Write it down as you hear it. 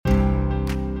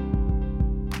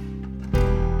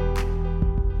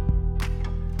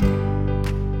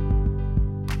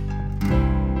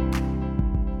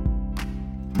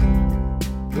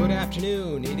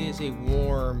is a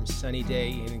warm, sunny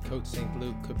day in Côte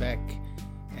Saint-Luc, Quebec,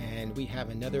 and we have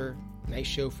another nice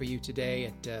show for you today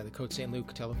at the Côte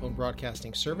Saint-Luc telephone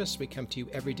broadcasting service. We come to you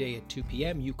every day at 2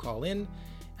 p.m. You call in,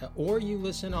 or you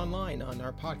listen online on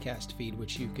our podcast feed,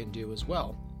 which you can do as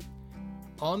well.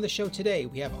 On the show today,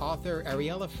 we have author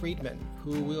Ariela Freedman,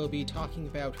 who will be talking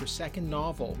about her second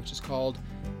novel, which is called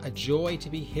A Joy to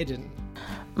be Hidden.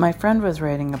 My friend was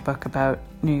writing a book about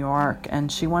New York,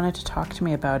 and she wanted to talk to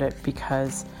me about it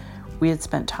because we had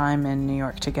spent time in New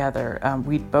York together.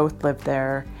 We'd both lived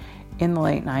there in the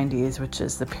late 90s, which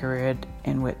is the period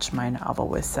in which my novel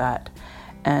was set.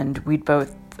 And we'd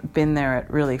both been there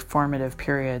at really formative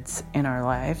periods in our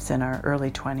lives, in our early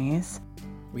 20s.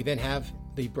 We then have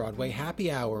the Broadway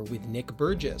Happy Hour with Nick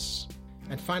Burgess.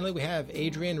 And finally, we have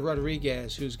Adrian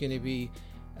Rodriguez, who's going to be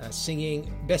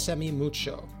singing Besame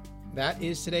Mucho. That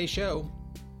is today's show.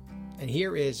 And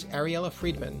here is Ariela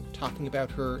Freedman talking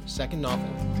about her second novel.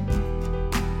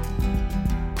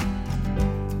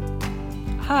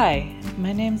 Hi,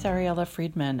 my name's Ariela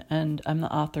Freedman, and I'm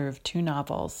the author of two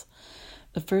novels.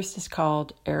 The first is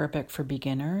called Arabic for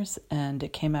Beginners, and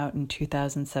it came out in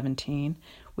 2017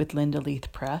 with Linda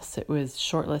Leith Press. It was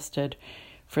shortlisted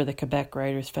for the Quebec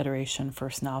Writers Federation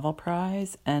First Novel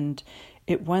Prize, and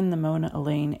it won the Mona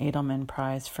Elaine Edelman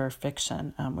Prize for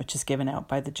Fiction, which is given out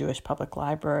by the Jewish Public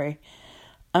Library.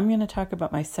 I'm going to talk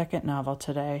about my second novel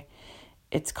today.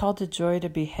 It's called A Joy to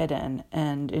be Hidden,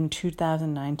 and in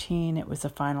 2019 it was a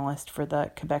finalist for the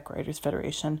Quebec Writers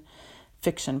Federation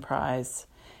Fiction Prize.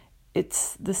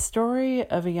 It's the story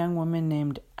of a young woman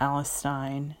named Alice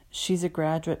Stein. She's a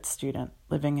graduate student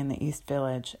living in the East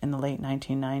Village in the late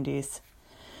 1990s.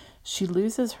 She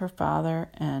loses her father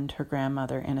and her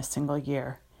grandmother in a single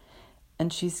year,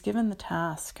 and she's given the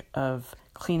task of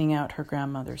cleaning out her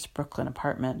grandmother's Brooklyn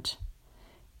apartment.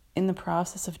 In the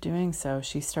process of doing so,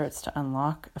 she starts to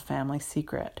unlock a family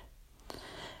secret.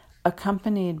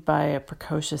 Accompanied by a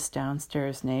precocious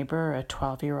downstairs neighbor, a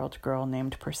 12-year-old girl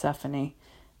named Persephone,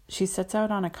 she sets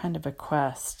out on a kind of a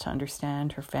quest to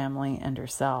understand her family and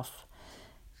herself.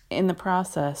 In the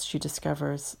process, she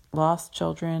discovers lost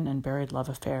children and buried love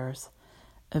affairs,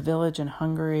 a village in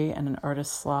Hungary and an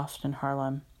artist's loft in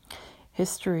Harlem,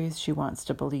 histories she wants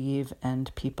to believe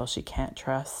and people she can't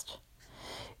trust.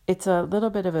 It's a little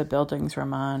bit of a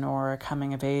Bildungsroman or a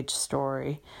coming-of-age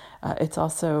story. It's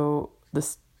also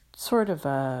this sort of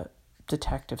a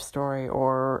detective story,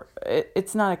 or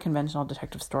it's not a conventional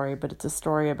detective story, but it's a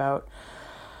story about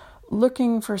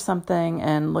looking for something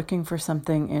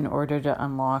in order to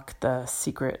unlock the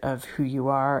secret of who you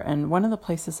are. And one of the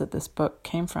places that this book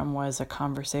came from was a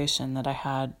conversation that I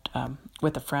had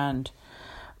with a friend.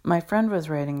 My friend was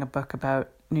writing a book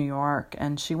about New York,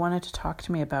 and she wanted to talk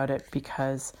to me about it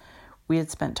because we had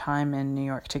spent time in New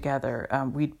York together.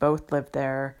 We'd both lived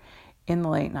there in the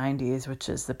late 90s, which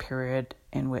is the period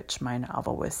in which my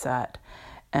novel was set.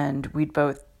 And we'd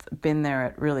both been there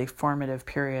at really formative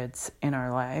periods in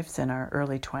our lives, in our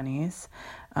early 20s.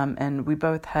 And we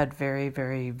both had very,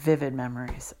 very vivid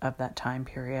memories of that time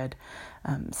period.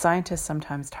 Scientists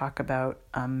sometimes talk about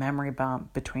a memory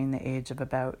bump between the age of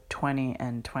about 20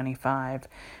 and 25,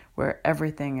 where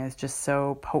everything is just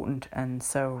so potent and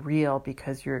so real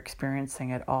because you're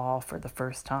experiencing it all for the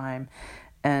first time.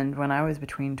 And when I was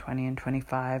between 20 and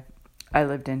 25, I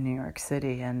lived in New York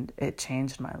City, and it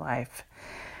changed my life.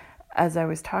 As I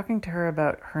was talking to her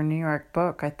about her New York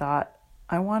book, I thought,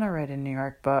 I want to write a New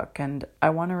York book, and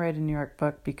I want to write a New York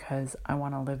book because I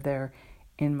want to live there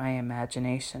in my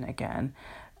imagination again.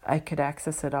 I could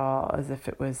access it all as if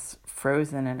it was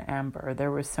frozen in amber.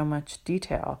 There was so much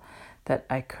detail that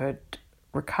I could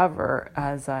recover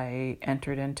as I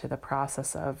entered into the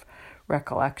process of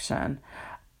recollection.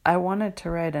 I wanted to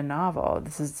write a novel.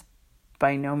 This is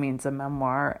by no means a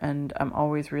memoir, and I'm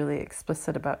always really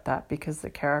explicit about that because the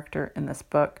character in this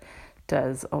book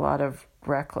does a lot of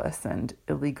reckless and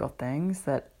illegal things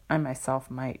that I myself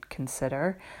might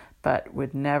consider, but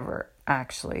would never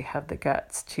actually have the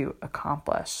guts to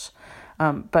accomplish.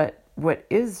 But what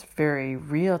is very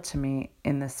real to me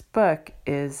in this book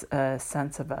is a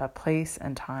sense of a place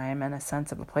and time, and a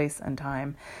sense of a place and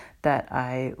time that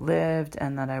I lived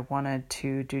and that I wanted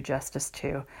to do justice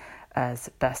to as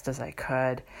best as I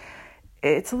could.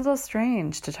 It's a little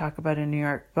strange to talk about a New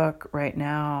York book right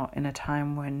now in a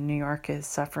time when New York is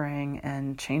suffering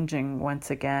and changing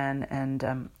once again. And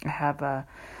I have a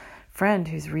friend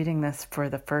who's reading this for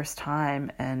the first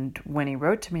time, and when he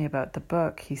wrote to me about the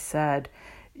book, he said,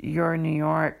 "Your New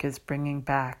York is bringing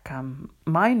back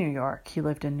my New York." He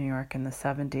lived in New York in the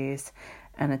 70s,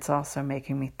 and it's also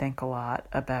making me think a lot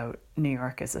about New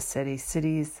York as a city.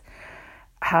 Cities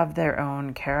have their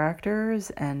own characters,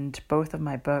 and both of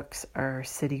my books are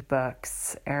city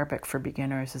books. Arabic for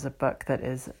Beginners is a book that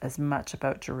is as much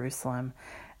about Jerusalem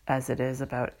as it is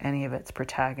about any of its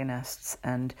protagonists,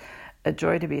 and A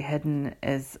Joy to Be Hidden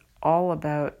is all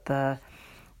about the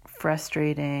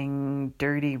frustrating,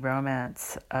 dirty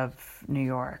romance of New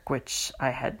York, which I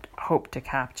had hoped to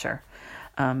capture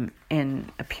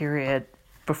in a period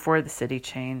before the city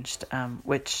changed,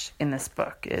 which in this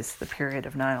book is the period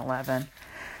of 9/11.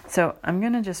 So I'm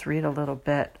going to just read a little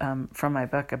bit from my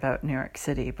book about New York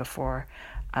City before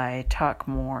I talk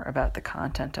more about the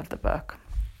content of the book.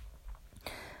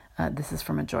 This is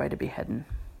from A Joy to Be Hidden.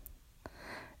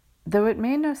 Though it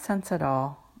made no sense at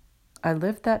all, I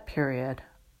lived that period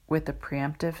with a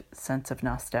preemptive sense of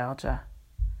nostalgia.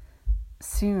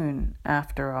 Soon,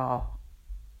 after all,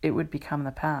 it would become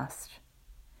the past.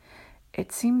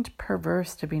 It seemed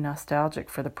perverse to be nostalgic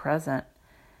for the present,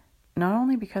 not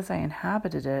only because I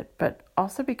inhabited it, but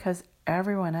also because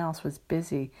everyone else was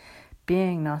busy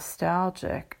being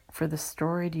nostalgic for the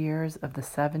storied years of the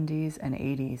 70s and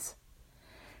 80s,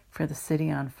 for the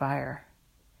city on fire.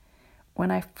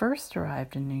 When I first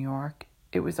arrived in New York,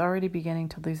 it was already beginning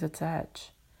to lose its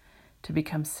edge, to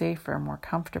become safer, more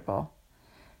comfortable.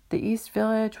 The East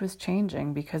Village was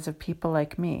changing because of people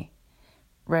like me,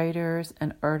 writers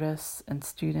and artists and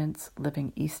students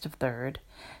living east of 3rd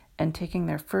and taking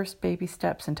their first baby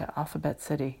steps into Alphabet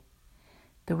City.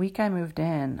 The week I moved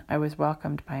in, I was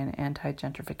welcomed by an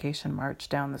anti-gentrification march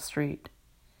down the street.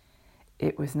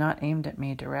 It was not aimed at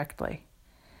me directly,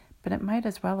 but it might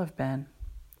as well have been.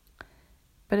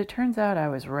 But it turns out I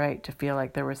was right to feel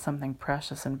like there was something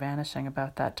precious and vanishing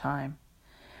about that time.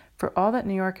 For all that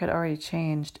New York had already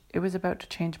changed, it was about to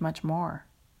change much more.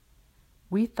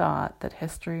 We thought that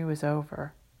history was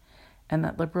over and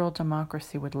that liberal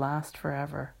democracy would last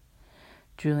forever.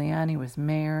 Giuliani was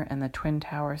mayor and the Twin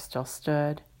Towers still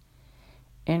stood.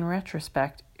 In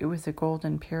retrospect, it was a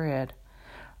golden period,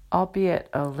 albeit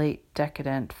a late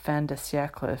decadent fin de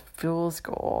siècle fool's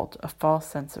gold, a false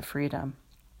sense of freedom.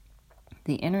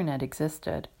 The internet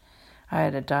existed. I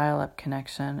had a dial-up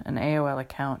connection, an AOL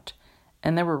account,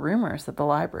 and there were rumors that the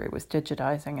library was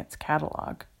digitizing its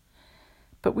catalog.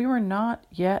 But we were not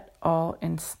yet all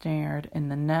ensnared in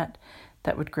the net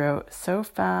that would grow so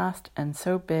fast and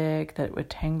so big that it would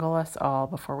tangle us all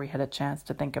before we had a chance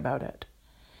to think about it,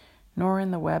 nor in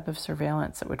the web of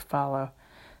surveillance that would follow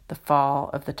the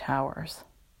fall of the towers.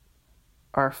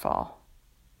 Our fall.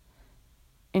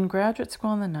 In graduate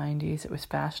school in the 90s, it was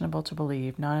fashionable to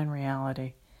believe, not in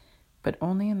reality, but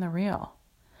only in the real,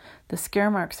 the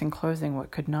scare marks enclosing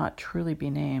what could not truly be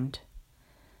named.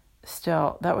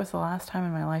 Still, that was the last time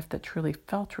in my life that truly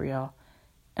felt real,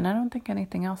 and I don't think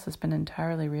anything else has been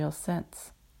entirely real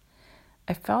since.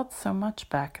 I felt so much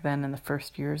back then in the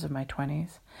first years of my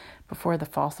 20s, before the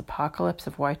false apocalypse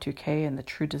of Y2K and the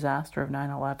true disaster of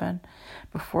 9/11,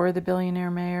 before the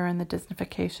billionaire mayor and the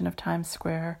Disneyfication of Times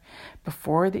Square,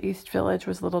 before the East Village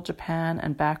was Little Japan,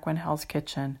 and back when Hell's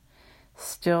Kitchen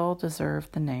still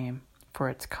deserved the name for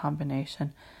its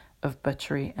combination of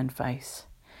butchery and vice.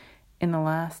 In the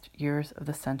last years of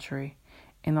the century,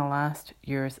 in the last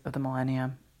years of the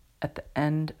millennium, at the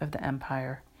end of the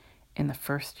empire, in the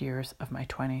first years of my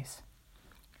 20s,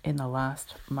 in the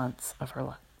last months of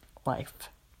her life.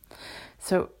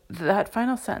 So that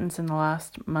final sentence, in the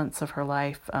last months of her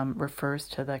life, refers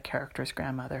to the character's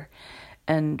grandmother.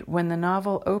 And when the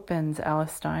novel opens,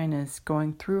 Alice Stein is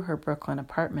going through her Brooklyn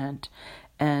apartment,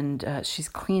 and she's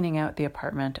cleaning out the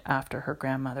apartment after her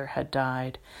grandmother had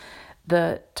died.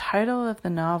 The title of the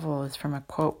novel is from a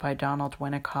quote by Donald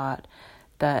Winnicott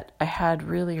that I had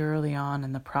really early on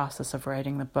in the process of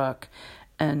writing the book,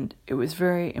 and it was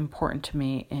very important to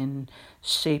me in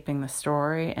shaping the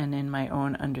story and in my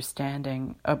own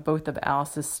understanding of both of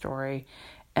Alice's story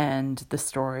and the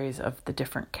stories of the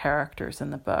different characters in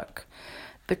the book.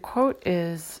 The quote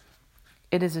is,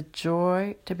 "It is a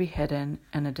joy to be hidden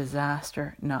and a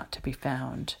disaster not to be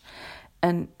found."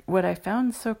 And what I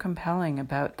found so compelling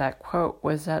about that quote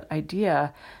was that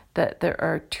idea that there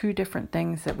are two different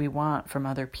things that we want from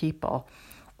other people.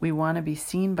 We want to be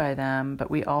seen by them, but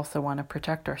we also want to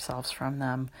protect ourselves from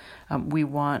them. We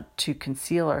want to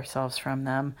conceal ourselves from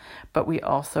them, but we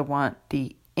also want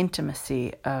the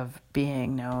intimacy of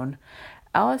being known.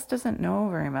 Alice doesn't know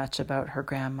very much about her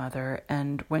grandmother,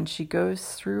 and when she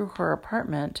goes through her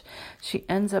apartment, she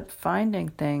ends up finding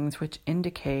things which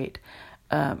indicate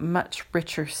a much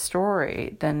richer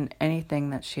story than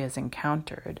anything that she has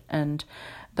encountered. And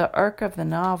the arc of the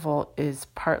novel is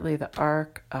partly the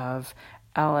arc of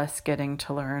Alice getting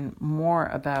to learn more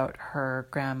about her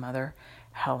grandmother,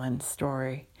 Helen's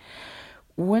story.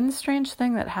 One strange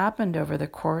thing that happened over the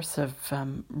course of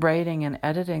writing and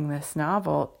editing this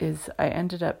novel is I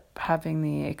ended up having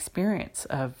the experience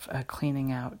of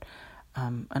cleaning out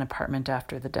an apartment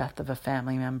after the death of a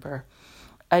family member.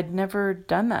 I'd never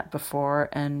done that before,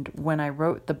 and when I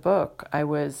wrote the book, I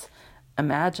was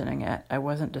imagining it. I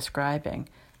wasn't describing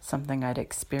something I'd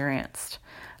experienced.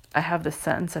 I have the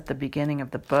sentence at the beginning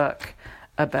of the book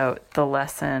about the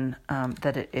lesson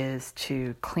that it is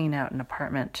to clean out an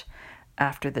apartment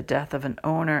after the death of an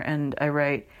owner, and I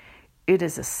write, "It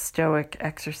is a stoic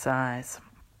exercise.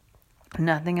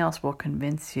 Nothing else will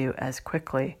convince you as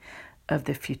quickly of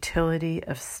the futility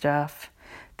of stuff,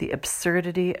 the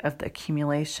absurdity of the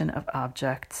accumulation of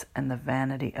objects, and the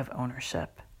vanity of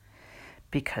ownership,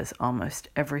 because almost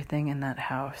everything in that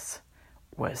house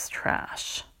was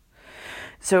trash."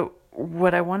 So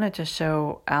what I wanted to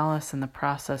show Alice in the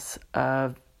process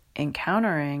of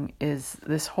encountering is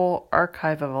this whole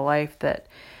archive of a life that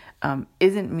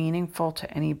isn't meaningful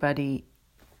to anybody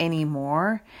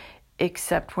anymore,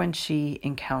 except when she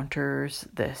encounters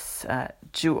this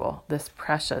jewel, this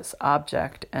precious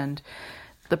object. And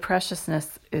the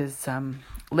preciousness is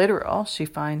literal. She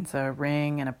finds a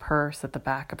ring and a purse at the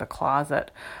back of a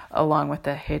closet, along with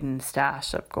a hidden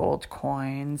stash of gold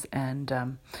coins and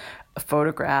a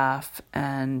photograph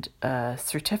and a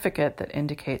certificate that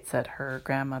indicates that her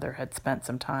grandmother had spent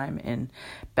some time in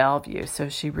Bellevue. So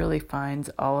she really finds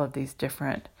all of these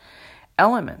different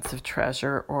elements of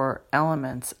treasure or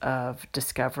elements of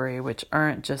discovery, which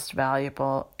aren't just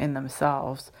valuable in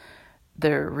themselves.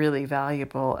 They're really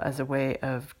valuable as a way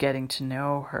of getting to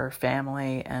know her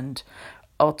family and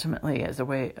ultimately as a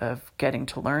way of getting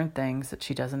to learn things that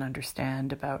she doesn't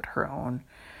understand about her own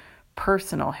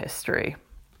personal history.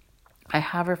 I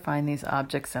have her find these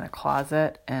objects in a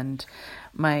closet, and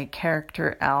my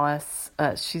character Alice,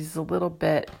 she's a little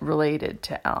bit related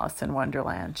to Alice in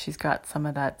Wonderland. She's got some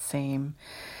of that same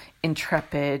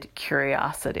intrepid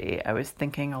curiosity. I was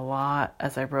thinking a lot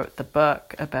as I wrote the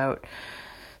book about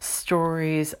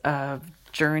stories of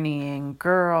journeying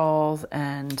girls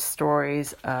and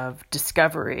stories of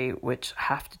discovery, which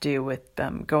have to do with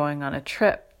them going on a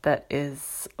trip that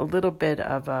is a little bit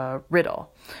of a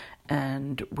riddle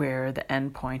and where the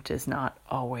end point is not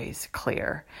always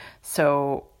clear.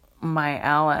 So my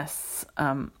Alice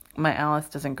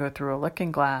doesn't go through a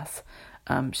looking glass.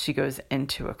 She goes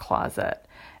into a closet.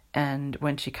 And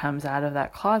when she comes out of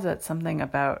that closet, something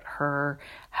about her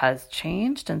has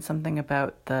changed and something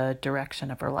about the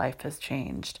direction of her life has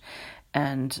changed.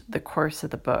 And the course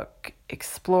of the book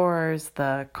explores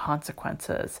the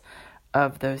consequences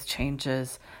of those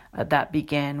changes that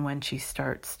begin when she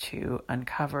starts to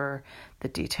uncover the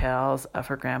details of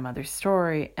her grandmother's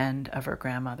story and of her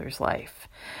grandmother's life.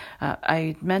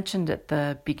 I mentioned at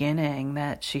the beginning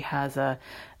that she has a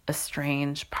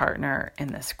strange partner in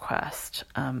this quest.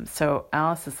 So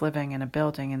Alice is living in a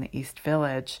building in the East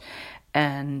Village,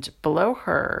 and below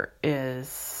her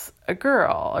is a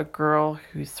girl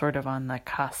who's sort of on the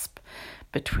cusp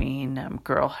between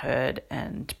girlhood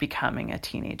and becoming a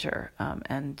teenager,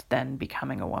 and then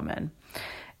becoming a woman.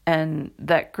 And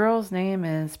that girl's name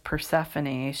is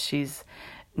Persephone. She's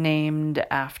named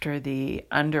after the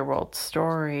underworld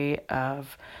story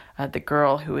of the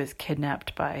girl who was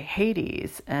kidnapped by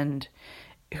Hades and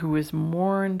who was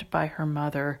mourned by her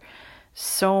mother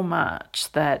so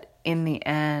much that in the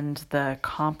end, the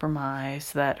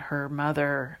compromise that her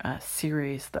mother,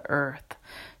 Ceres, the earth,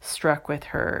 struck with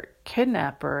her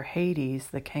kidnapper, Hades,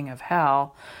 the king of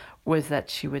hell, was that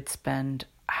she would spend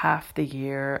half the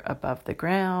year above the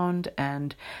ground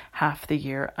and half the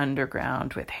year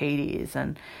underground with Hades.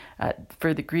 And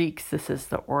for the Greeks, this is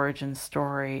the origin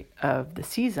story of the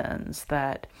seasons,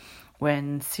 that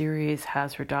when Ceres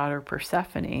has her daughter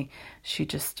Persephone, she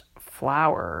just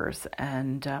flowers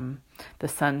and the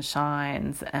sun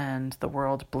shines and the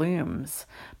world blooms.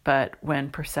 But when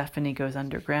Persephone goes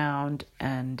underground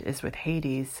and is with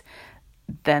Hades,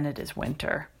 then it is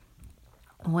winter.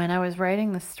 When I was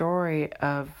writing the story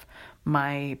of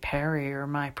my Peri or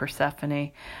my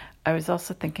Persephone, I was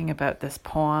also thinking about this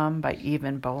poem by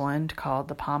Evan Boland called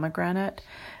The Pomegranate.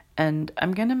 And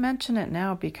I'm going to mention it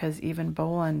now because Evan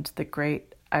Boland, the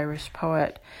great Irish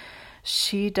poet,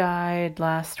 she died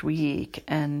last week.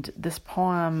 And this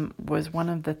poem was one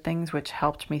of the things which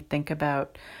helped me think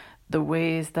about the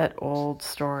ways that old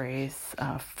stories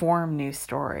form new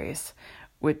stories,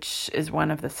 which is one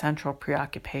of the central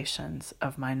preoccupations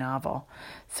of my novel.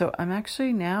 So I'm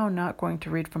actually now not going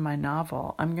to read from my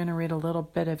novel. I'm going to read a little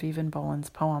bit of Evan Boland's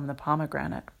poem, The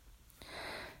Pomegranate.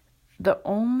 The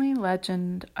only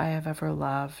legend I have ever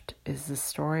loved is the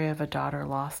story of a daughter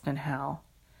lost in hell,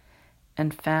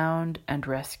 and found and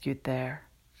rescued there.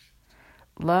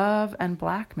 Love and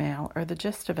blackmail are the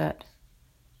gist of it.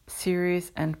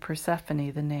 Ceres and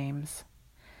Persephone the names.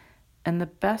 And the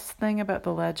best thing about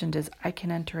the legend is I can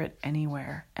enter it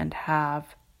anywhere, and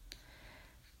have.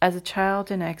 As a child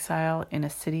in exile in a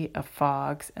city of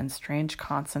fogs and strange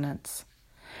consonants,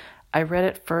 I read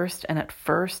it first, and at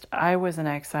first I was an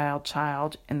exiled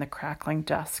child in the crackling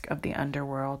dusk of the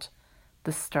underworld,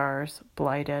 the stars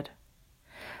blighted.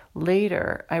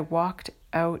 Later, I walked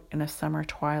out in a summer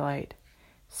twilight,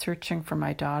 searching for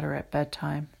my daughter at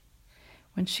bedtime.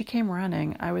 When she came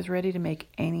running, I was ready to make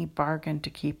any bargain to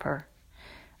keep her.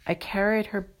 I carried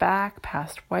her back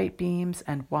past white beams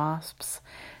and wasps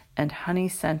and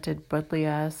honey-scented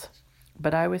buddleias,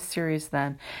 but I was serious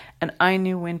then, and I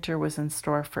knew winter was in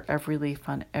store for every leaf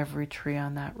on every tree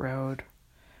on that road,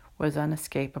 was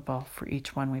unescapable for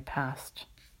each one we passed,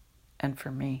 and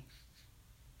for me.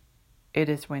 It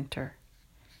is winter,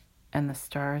 and the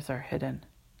stars are hidden.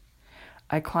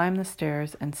 I climb the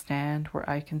stairs and stand where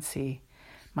I can see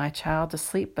my child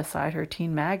asleep beside her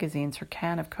teen magazines, her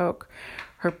can of Coke,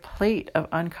 her plate of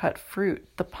uncut fruit,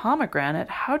 the pomegranate.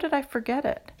 How did I forget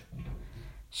it?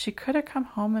 She could have come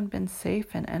home and been safe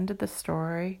and ended the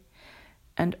story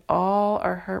and all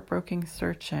our heartbroken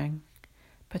searching,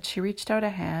 but she reached out a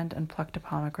hand and plucked a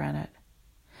pomegranate.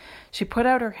 She put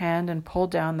out her hand and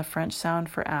pulled down the French sound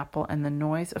for apple and the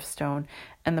noise of stone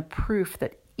and the proof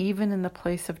that even in the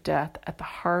place of death, at the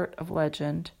heart of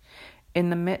legend, in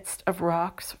the midst of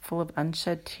rocks full of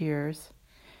unshed tears,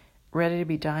 ready to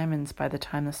be diamonds by the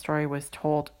time the story was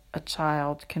told, a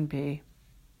child can be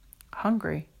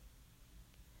hungry.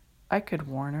 I could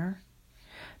warn her.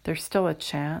 There's still a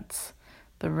chance.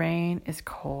 The rain is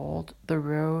cold. The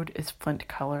road is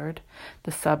flint-colored.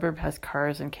 The suburb has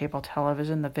cars and cable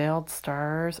television. The veiled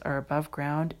stars are above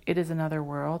ground. It is another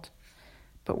world.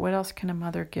 But what else can a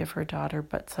mother give her daughter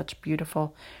but such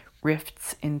beautiful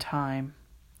rifts in time?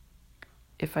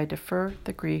 If I defer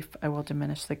the grief, I will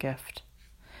diminish the gift.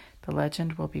 The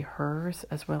legend will be hers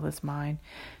as well as mine.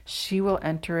 She will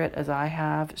enter it as I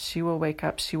have. She will wake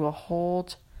up. She will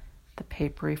hold the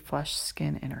papery flesh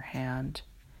skin in her hand,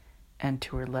 and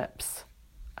to her lips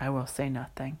I will say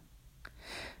nothing.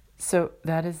 So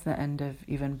that is the end of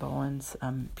Evan Boland's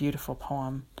beautiful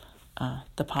poem,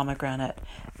 The Pomegranate.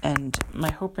 And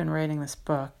my hope in writing this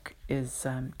book is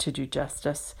to do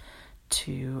justice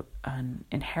to an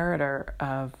inheritor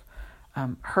of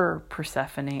her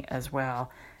Persephone as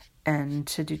well, and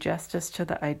to do justice to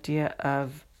the idea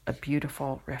of a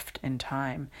beautiful rift in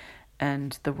time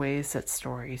and the ways that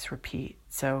stories repeat.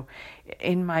 So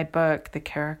in my book, the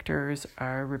characters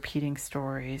are repeating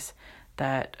stories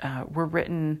that were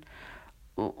written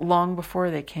long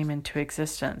before they came into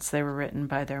existence. They were written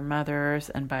by their mothers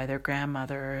and by their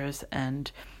grandmothers,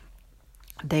 and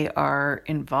they are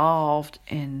involved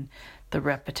in the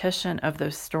repetition of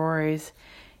those stories,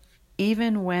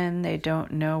 even when they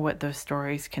don't know what those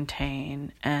stories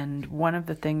contain. And one of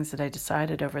the things that I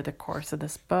decided over the course of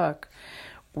this book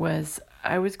was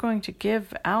I was going to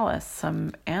give Alice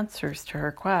some answers to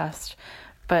her quest,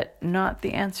 but not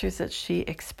the answers that she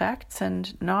expects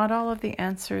and not all of the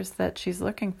answers that she's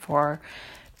looking for,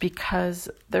 because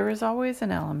there is always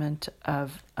an element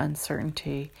of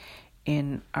uncertainty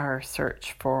in our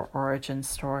search for origin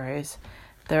stories.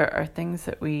 There are things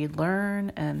that we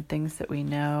learn and things that we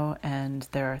know, and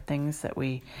there are things that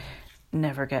we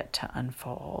never get to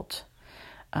unfold.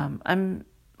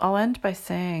 I'll end by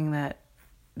saying that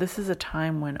this is a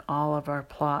time when all of our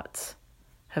plots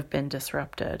have been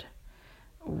disrupted.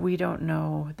 We don't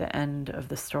know the end of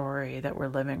the story that we're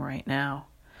living right now.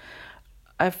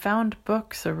 I've found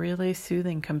books a really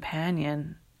soothing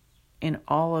companion in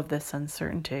all of this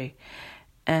uncertainty,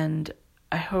 and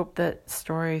I hope that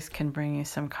stories can bring you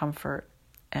some comfort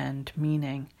and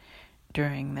meaning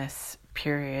during this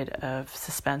period of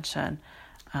suspension.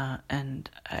 And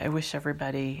I wish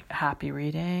everybody happy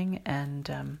reading and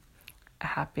a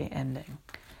happy ending.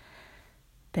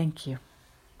 Thank you.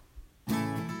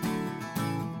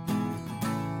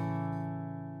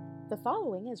 The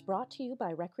following is brought to you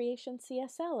by Recreation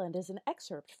CSL and is an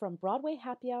excerpt from Broadway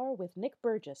Happy Hour with Nick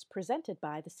Burgess, presented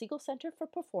by the Siegel Center for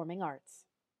Performing Arts.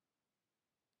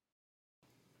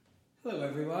 Hello,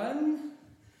 everyone.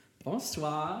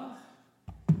 Bonsoir.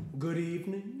 Good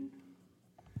evening.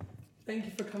 Thank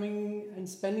you for coming and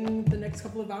spending the next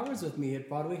couple of hours with me at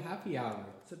Broadway Happy Hour.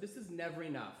 So this is Never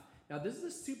Enough. Now, this is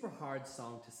a super hard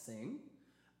song to sing.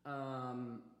 Where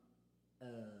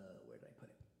did I put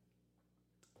it?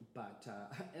 But,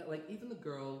 like, even the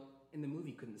girl in the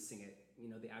movie couldn't sing it. You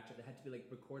know, the actor, that had to be, like,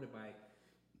 recorded by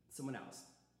someone else.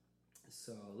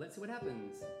 So let's see what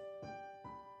happens.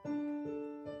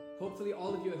 Hopefully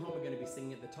all of you at home are going to be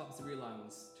singing at the tops of your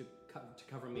lungs to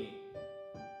cover me.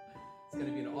 It's going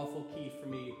to be an awful key for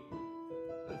me.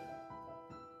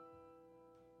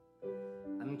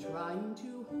 I'm trying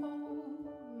to hold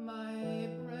my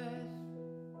breath,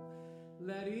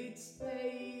 let it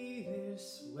stay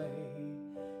this way,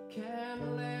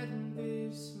 can't let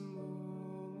this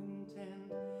moment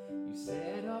end. You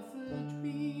set off a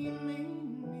dream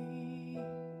in me,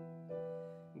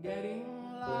 getting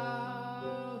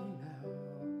loud now.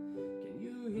 Can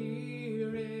you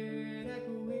hear it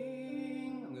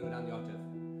echoing? I'm going to go down the octave.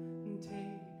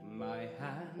 Take my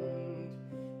hand,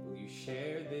 will you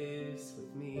share this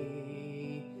with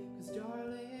me? 'Cause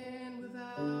darling,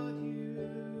 without you,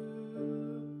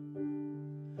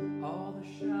 all the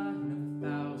shine of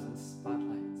 1,000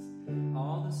 spotlights,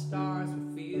 all the stars we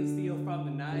feel steal from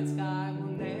the night sky will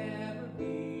never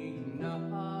be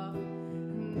enough,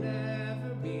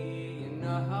 never be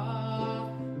enough.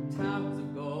 Towers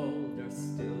of gold are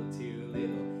still too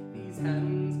little. These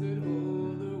hands could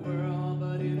hold the world,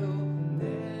 but it'll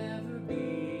never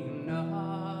be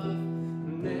enough,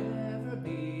 never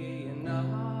be enough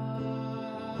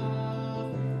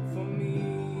for me.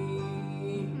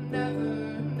 Never,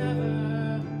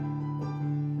 never,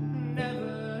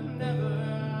 never, never,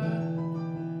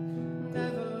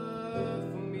 never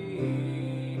for me,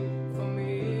 for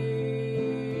me.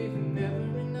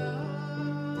 Never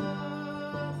enough,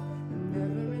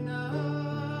 never enough,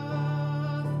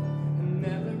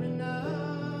 never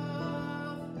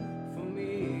enough for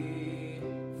me,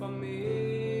 for me,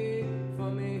 for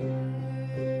me.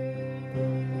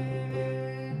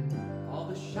 All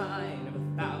the shine of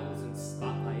 1,000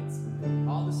 spotlights,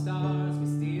 all the stars we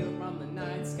steal from the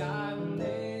night sky will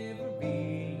never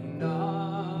be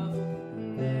enough,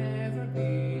 never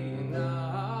be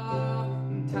enough.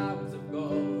 Towers of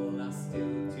gold are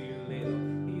still too little.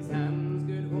 These hands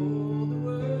could hold the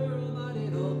world, but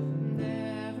it'll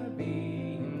never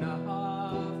be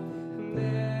enough,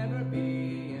 never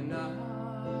be enough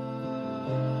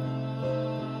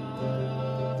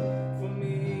for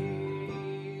me.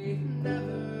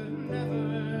 Never, never,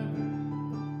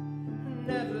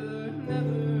 never,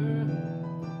 never,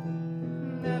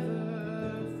 never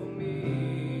for me,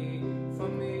 for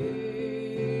me.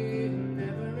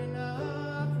 Never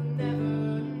enough,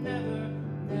 never, never,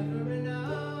 never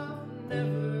enough,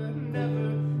 never, never,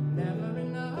 never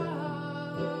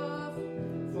enough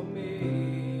for me,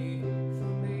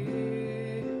 for me,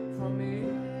 for me,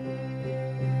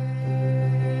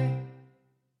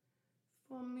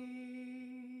 for me.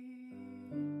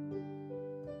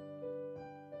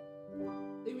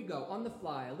 There we go, on the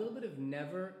fly, a little bit of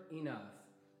never enough.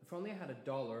 If only I had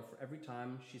 $1 for every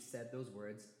time she said those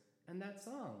words and that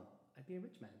song, I'd be a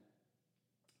rich man.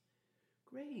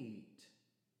 Great.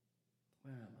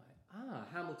 Where am I? Ah,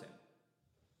 Hamilton.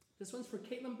 This one's for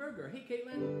Caitlin Berger. Hey,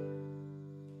 Caitlin.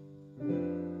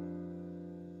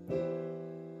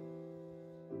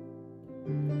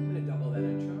 I'm going to double that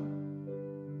intro.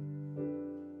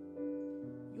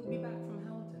 You'll be back from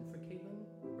Hamilton for Caitlin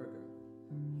Berger.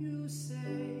 You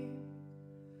say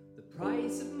the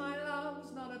price of my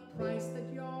love's not a price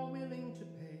that you're willing to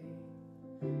pay.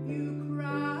 You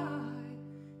cry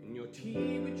in your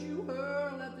tea, but you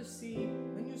hurl at the sea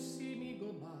when you see me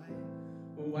go by.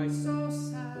 Oh, why so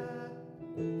sad?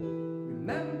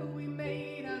 Remember we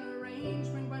made an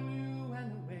arrangement when you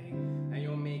went away, and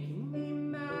you're making me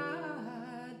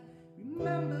mad.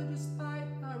 Remember, despite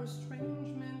our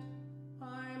estrangement,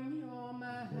 I'm your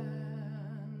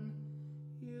man.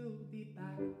 You'll be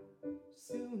back,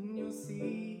 soon you'll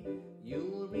see.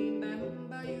 You'll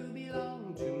remember you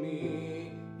belong to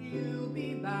me. You'll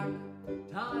be back,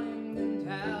 time can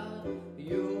tell.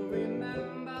 You'll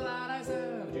remember that I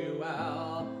served you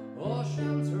well.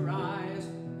 Oceans rise,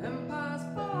 empires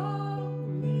fall.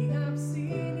 We have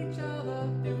seen each other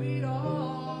do it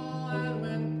all. And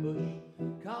when push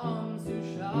comes to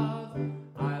shove,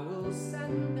 I will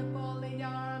send a bully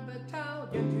yarn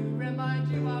battalion to remind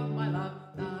you of my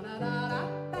love. Da da da da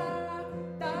da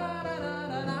da da da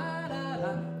da da da da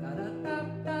da da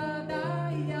da da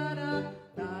ya da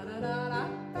da da da da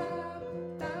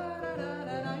da da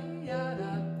da da ya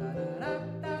da da da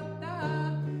da da.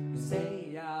 You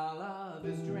say our love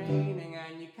is draining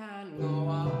and you can't go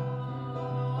on.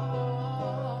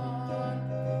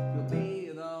 You'll be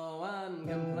the one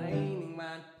complaining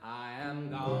when I am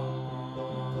gone.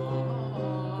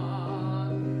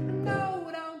 No,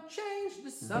 don't change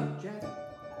the subject,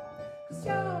 'cause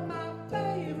you're my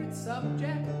favorite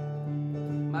subject,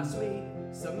 my sweet,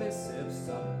 submissive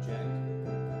subject,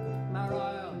 my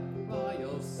royal,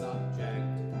 royal subject,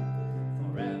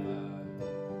 forever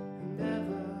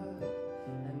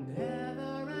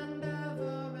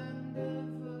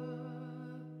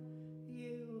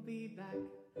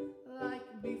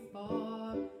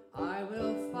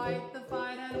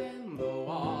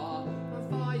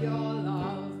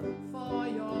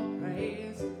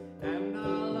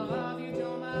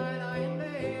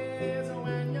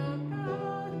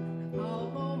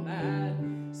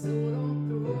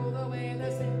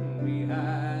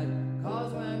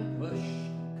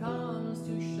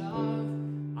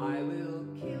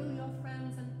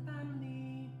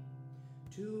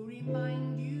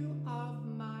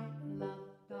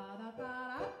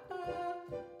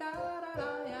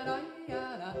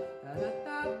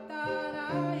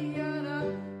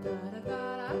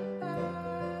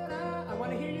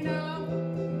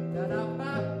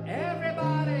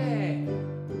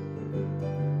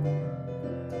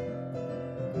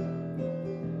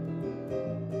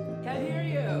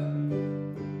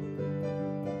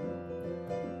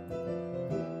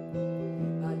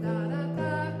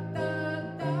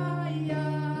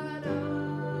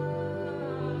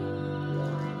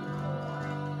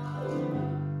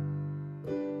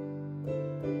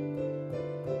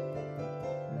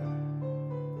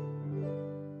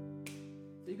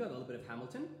with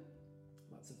Hamilton.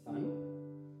 Lots of fun.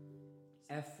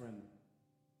 Ephraim,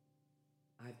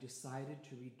 I've decided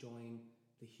to rejoin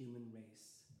the human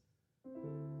race.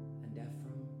 And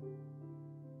Ephraim,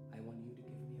 I want you to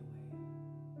give me away.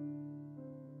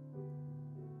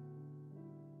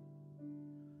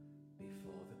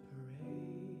 Before the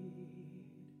parade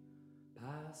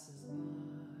passes by,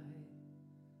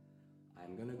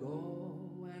 I'm gonna go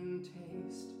and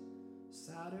taste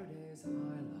Saturday's high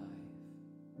life.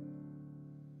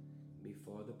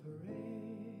 Before the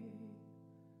parade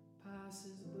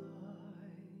passes by,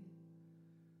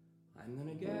 I'm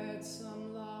gonna get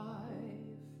some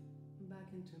life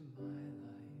back into my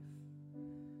life.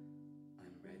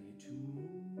 I'm ready to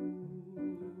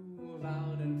move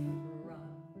out in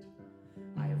front.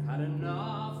 I've had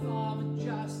enough of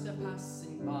just a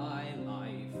passing by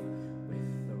life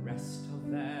with the rest of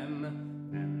them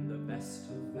and the best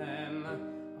of them.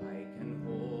 I can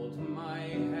hold my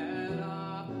head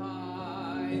up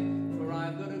high, for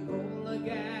I've got a goal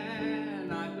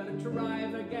again, I've got to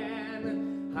drive again.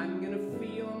 I'm gonna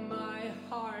feel my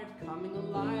heart coming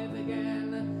alive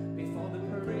again before the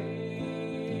parade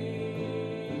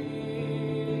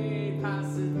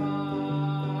passes by.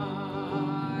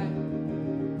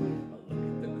 Look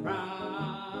at the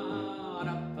crowd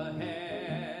up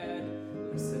ahead,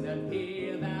 listen and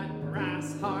hear that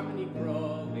brass harmony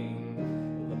growing.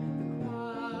 Look at the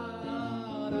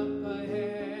crowd up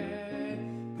ahead,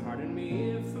 pardon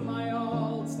me if my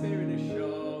old spirit is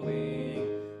showing.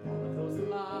 All of those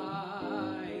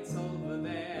lights over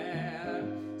there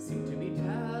seem to be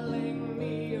telling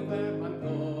me where I'm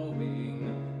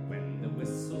going. When the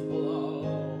whistles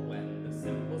blow, when the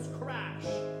cymbals crash,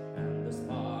 and the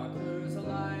sparklers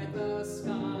light the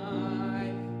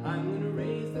sky, I'm gonna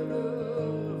raise the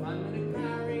roof, I'm gonna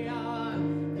carry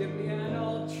on. Give me an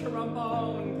old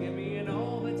trombone, give me an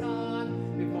old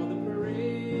baton before the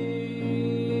parade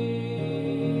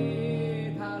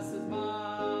passes by.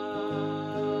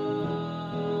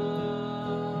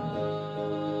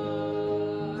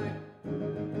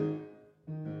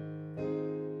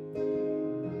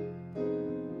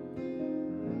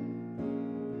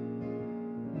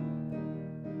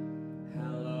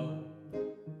 Hello,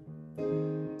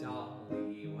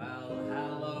 Dolly, well,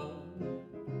 hello,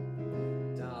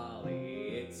 Dolly,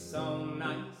 it's so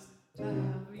nice to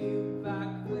have you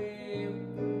back where you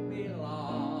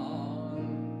belong.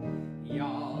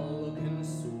 You're looking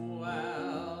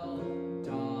swell,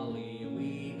 Dolly,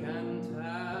 we can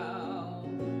tell.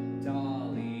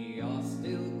 Dolly, you're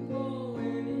still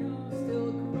glowing, you're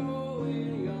still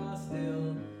growing, you're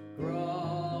still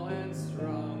growing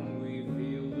strong. We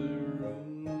feel the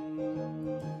room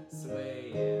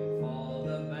swaying for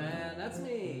the band, that's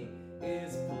me,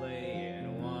 is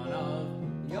playing one of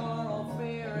your old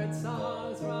favorite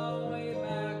songs from way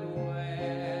back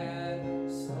when.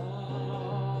 So,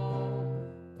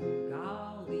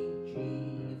 golly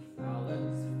gee,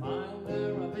 fellas, find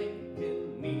there a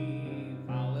vacant me,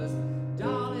 fellas.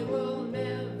 Dolly will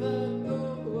never go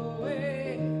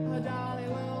away. Dolly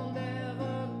will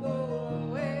never go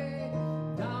away.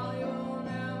 Dolly will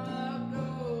never go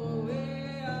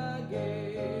away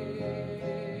again.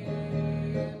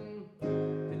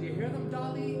 Did you hear them,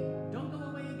 Dolly? Don't go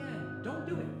away again. Don't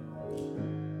do it.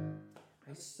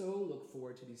 I so look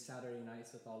forward to these Saturday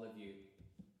nights with all of you.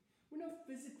 We're not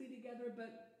physically together,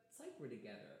 but it's like we're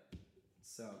together.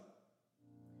 So,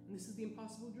 and this is the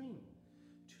impossible dream.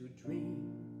 To dream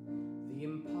the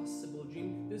impossible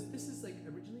dream. This is like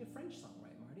originally a French song,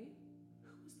 right, Marty?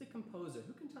 Who was the composer?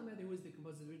 Who can tell me who was the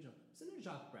composer of the original? Isn't it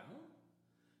Jacques Brel?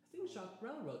 I think Jacques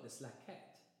Brel wrote this La Quête.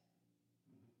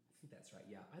 I think that's right,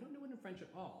 yeah. I don't know it in French at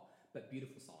all, but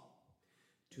beautiful song.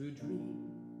 To dream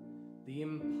the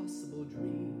impossible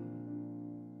dream,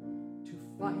 to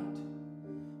fight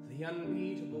the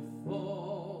unbeatable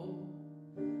foe,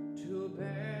 to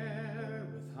bear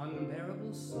with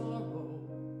unbearable sorrow,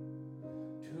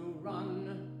 to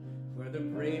run where the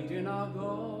brave do not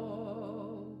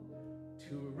go,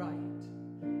 to right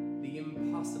the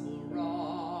impossible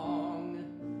wrong,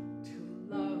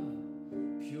 to love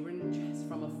pure and just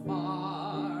from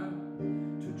afar,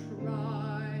 to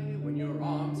try when your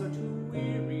arms are too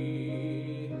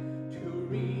weary, to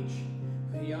reach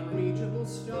the unreachable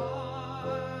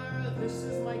star. This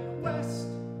is my quest,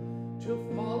 to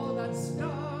follow that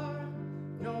star,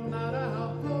 no matter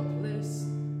how hopeless,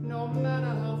 no matter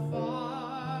how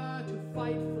far, to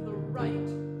fight for the right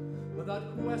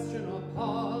without question or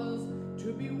pause,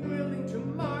 to be willing to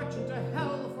march into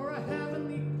hell for a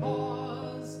heavenly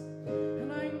cause.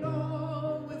 And I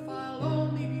know if I'll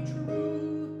only be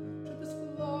true to this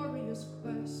glorious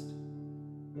quest,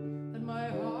 then my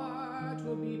heart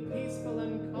will be peaceful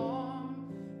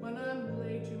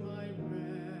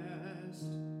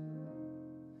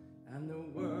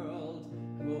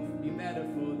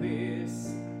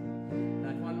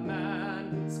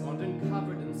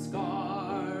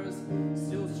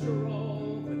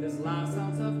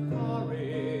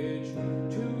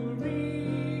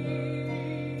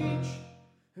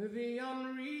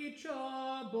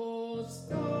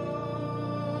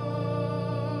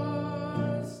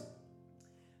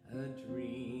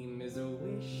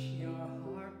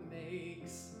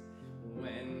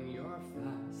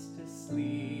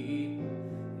sleep.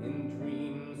 In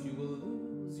dreams you will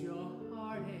lose your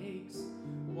heartaches.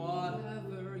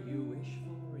 Whatever you wish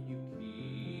for, you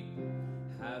keep.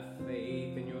 Have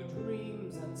faith in your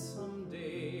dreams, and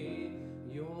someday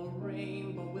your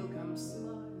rainbow will come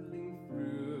smiling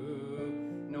through.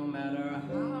 No matter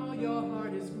how your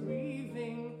heart is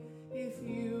grieving, if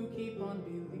you keep on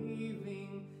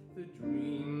believing, the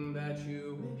dream that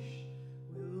you wish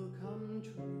will come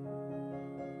true.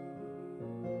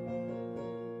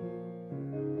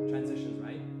 Transitions,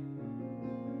 right?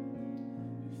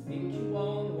 You think you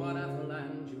own whatever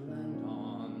land you land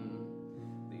on.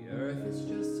 The earth is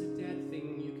just a dead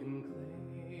thing you can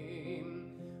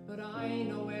claim. But I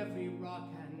know every rock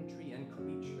and tree and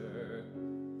creature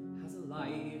has a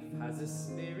life, has a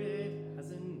spirit,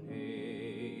 has a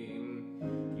name.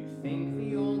 You think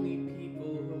the only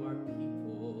people who are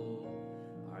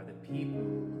the people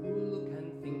who look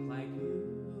and think like you.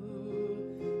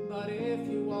 But if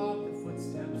you walk the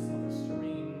footsteps of a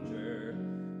stranger,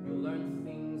 you'll learn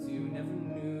things you never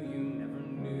knew,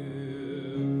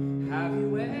 Have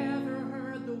you ever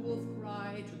heard the wolf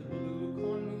cry to the blue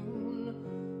corn moon?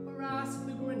 Or ask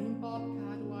the grinning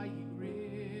bobcat why he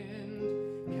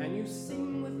grinned? Can you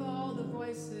sing with all the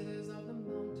voices of the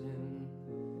mountain?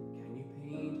 Can you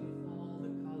paint with all the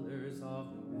colors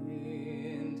of the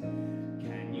wind?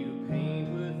 Can you paint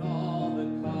with all the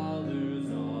colors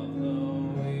of the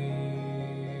wind?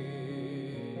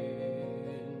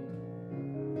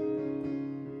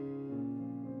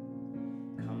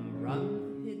 Come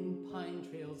run the hidden pine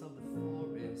trails of the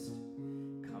forest.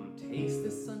 Come taste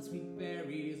the sun-sweet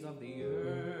berries of the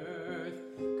earth.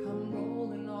 Come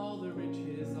roll in all the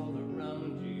riches all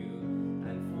around you,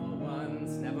 and for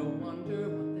once never wonder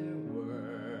what they're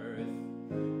worth.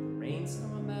 The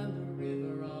rainstorm and the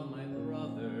river are my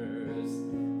brothers.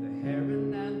 The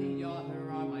heron and the otter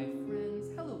are my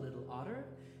friends. Hello, little otter.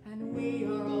 And we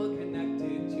are all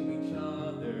connected to each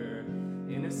other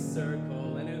in a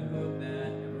circle and a hoop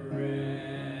that never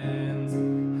ends.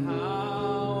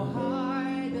 How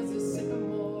high does a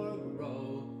sycamore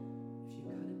grow? If you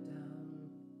cut it down,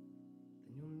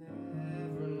 then you'll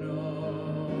never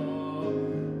know.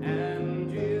 And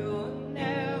you'll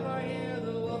never hear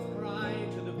the wolf cry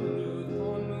to the blue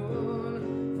corn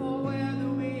moon. For whether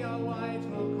we are white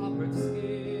or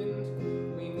copper-skinned,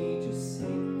 we need to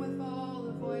sing with all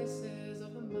the voices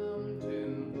of the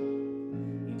mountain.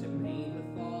 Need to paint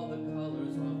with all the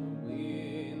colors of the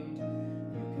wind.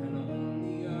 You can own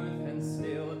the earth, and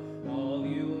still all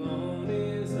you own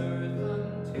is earth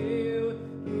until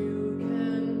you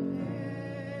can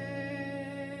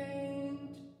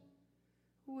paint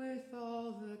with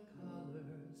all the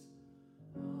colors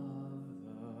of the wind.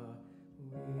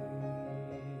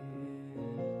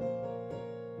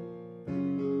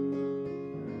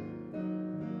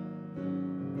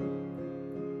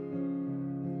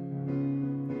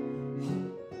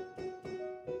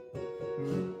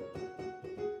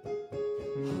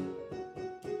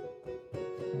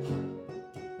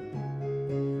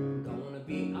 Gonna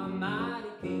be a mighty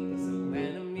king, so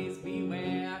enemies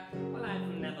beware. Well, I've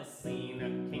never seen a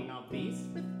king or beast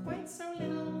with quite so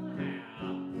little hair.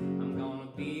 I'm gonna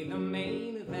be the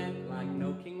main event like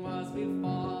no king was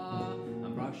before.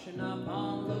 I'm brushing up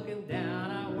on looking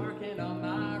down, I'm working on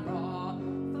my raw.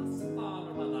 Thus far,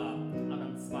 another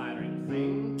uninspiring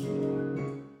thing.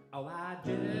 Oh, I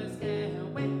just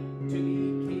can't wait to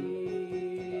be king.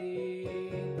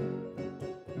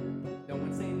 No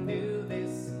one's saying do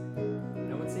this,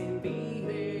 no one's saying be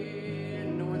there.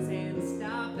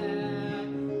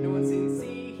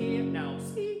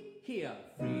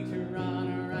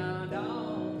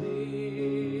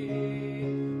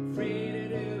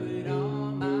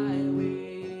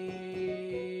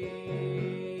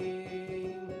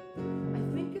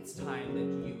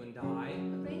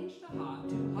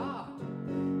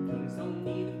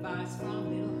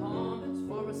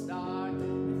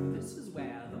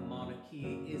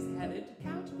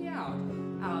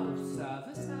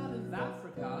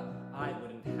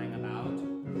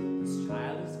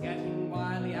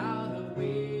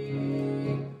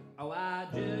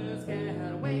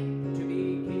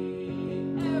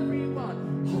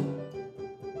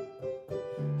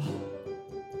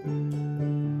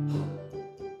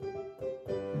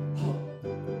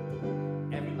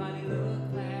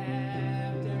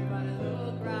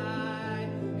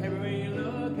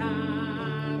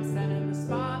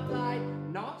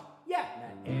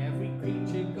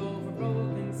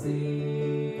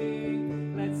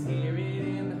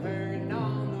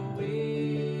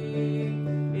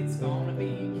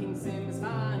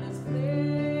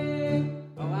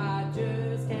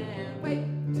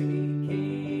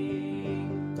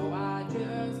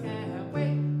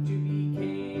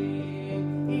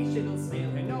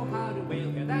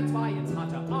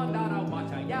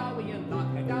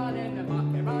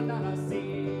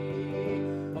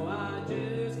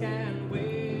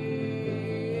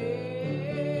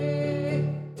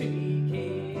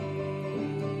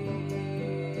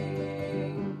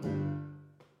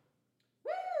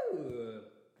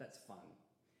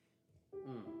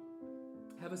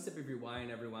 of your wine,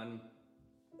 everyone,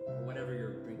 or whatever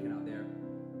you're drinking out there.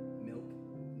 Milk? I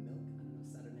don't know,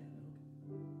 Saturday Night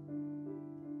Milk.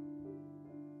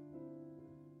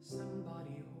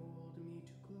 Somebody hold me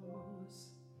too close.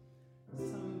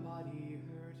 Somebody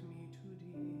hurt me too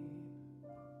deep.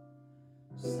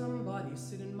 Somebody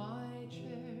sit in my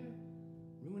chair,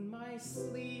 ruin my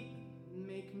sleep,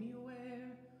 make me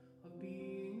aware of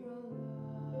being alive,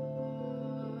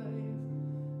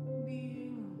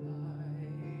 being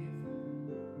alive.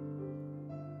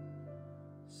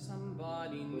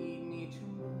 Somebody need me too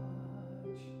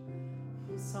much,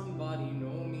 somebody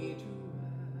know me too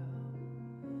well.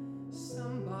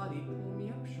 Somebody pull me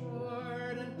up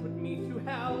short and put me through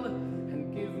hell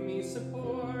and give me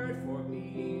support for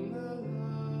being alive,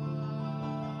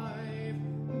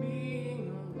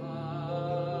 being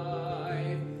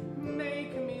alive.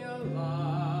 Make me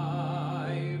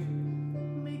alive,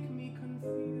 make me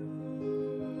confused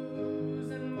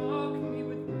and mock me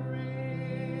with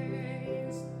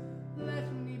praise.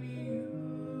 Let me be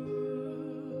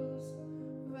used,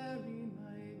 vary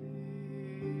my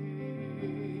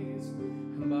days,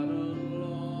 but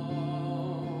alone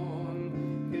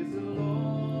is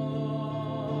alone,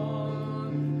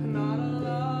 not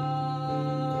alive.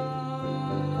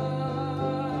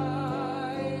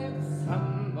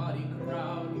 Somebody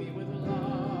crowd me with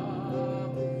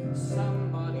love,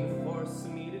 somebody force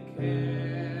me to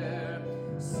care,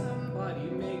 somebody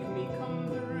make me come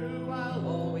through. I'll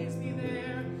always be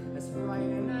there, as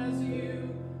frightened as you,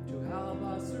 to help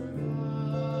us survive.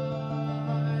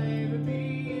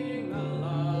 Being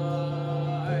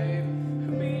alive,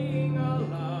 being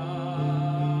alive,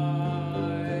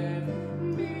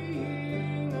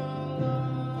 being alive.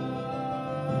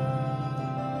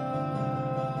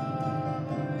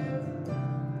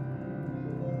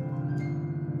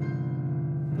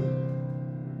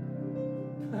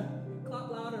 Clap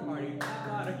louder, Marty. Clap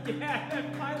louder.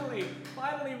 Yeah, finally,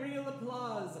 real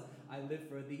applause. I live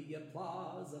for the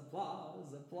applause,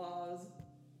 applause, applause.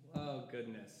 Oh,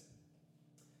 goodness.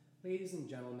 Ladies and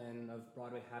gentlemen of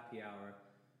Broadway Happy Hour,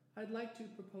 I'd like to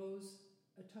propose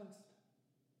a toast.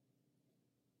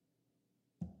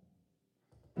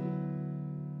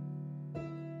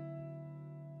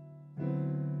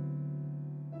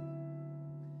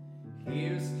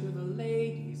 Here's to the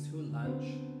ladies who lunch.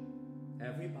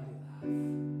 Everybody laugh.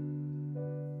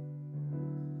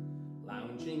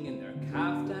 Lounging in their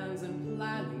caftans and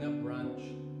planning a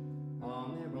brunch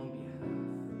on their own behalf.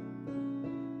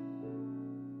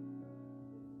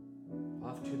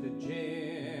 Off to the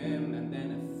gym and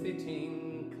then a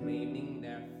fitting, claiming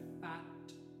they're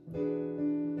fat.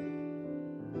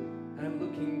 And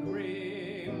looking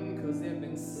grim, 'cause they've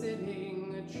been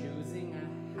sitting, choosing a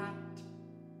hat.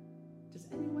 Does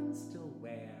anyone still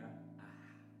wear a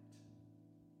hat?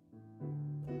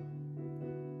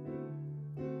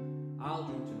 I'll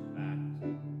drink to that.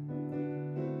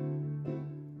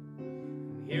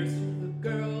 And here's to the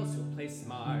girls who play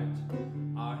smart.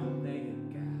 Aren't they a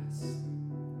gas?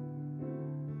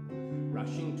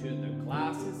 Rushing to their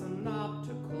classes on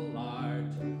optical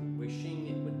art, wishing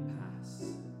it would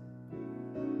pass.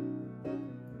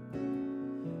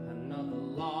 Another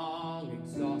long,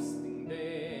 exhausting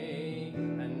day,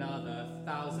 another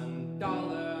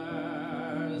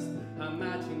 $1,000, a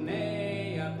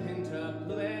matinee, a pinter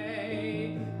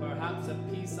play, perhaps a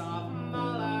piece of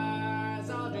Mahler's.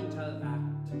 I'll drink to that.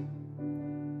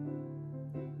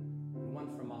 And one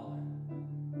for Mahler.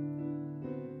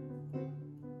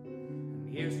 And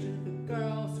here's to the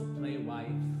girls who play wife.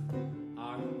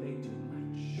 Aren't they too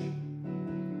much?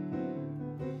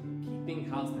 Keeping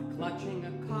house, they're clutching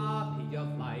a copy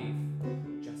of life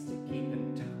just to keep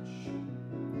in touch.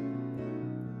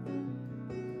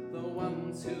 The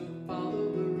ones who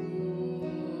follow the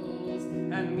rules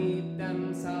and meet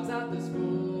themselves at the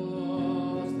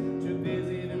schools, too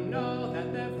busy to know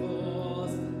that they're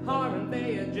fools. Aren't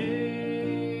they a gem?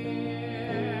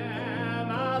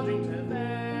 I'll drink to them.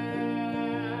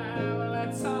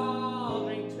 Let's all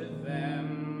drink to them.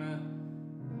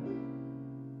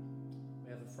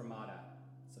 We have a fermata,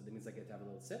 so that means I get to have a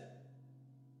little sip.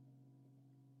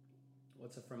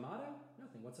 What's a fermata?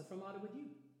 Nothing. What's a fermata with you?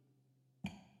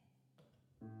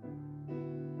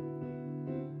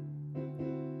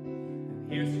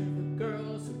 And here's to the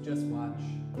girls who just watch.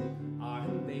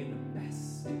 Aren't they the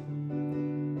best?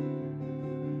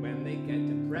 When they get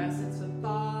depressed, it's a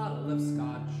bottle of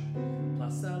scotch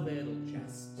plus a little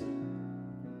jest.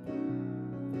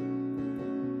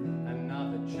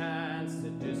 Another chance to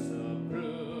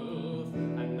disapprove.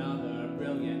 Another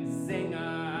brilliant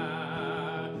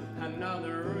zinger.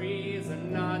 Another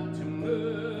reason not to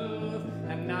move.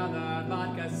 Another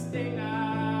vodka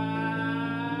stinger.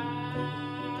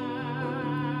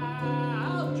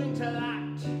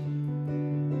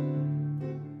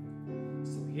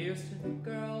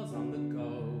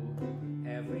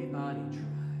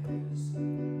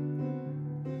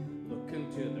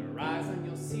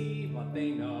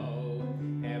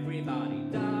 everybody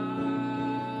dies.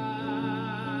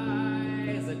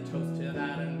 A toast to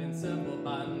that invincible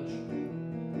bunch,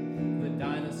 the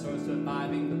dinosaurs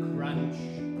surviving the crunch.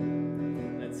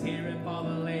 Let's hear it for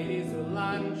the ladies who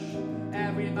lunch.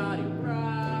 Everybody rise,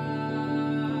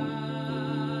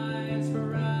 rise,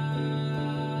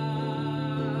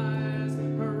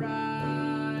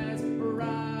 rise,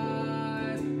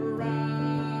 rise,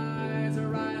 rise,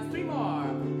 rise. Three more.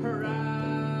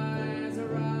 Rise,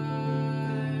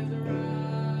 rise, rise.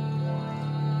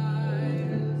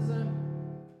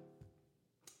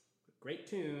 Great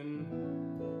tune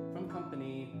from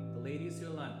Company, the ladies who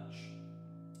lunch.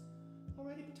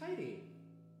 Alrighty, tidy.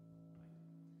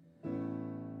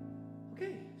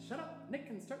 Okay, shut up, Nick,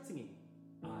 and start singing.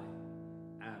 I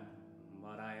am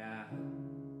what I am.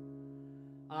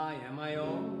 I am my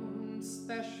own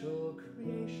special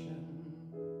creation.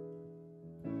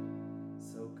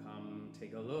 So come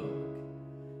take a look.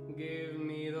 Give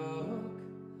me the hook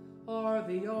or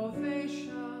the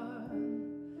ovation.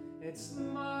 It's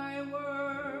my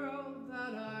world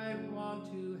that I want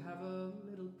to have a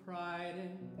little pride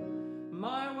in.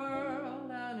 My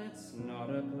world, and it's not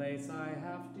a place I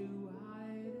have to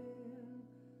hide in.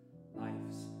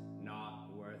 Life's not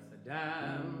worth a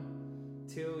damn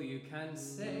till you can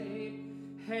say,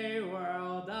 hey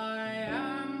world, I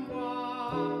am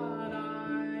what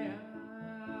I am.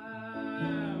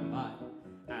 I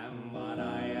am what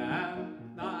I am.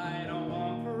 I don't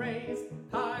want praise,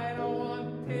 I don't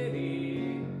want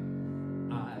pity.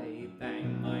 I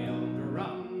bang my own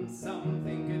drum, some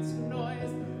think it's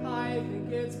noise, I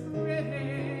think it's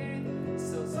pretty.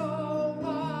 So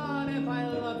what if I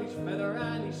love each feather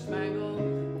and each spangle?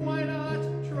 Why not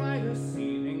try to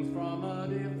see things from a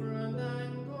different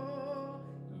angle?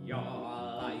 Your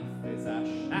life is a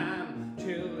sham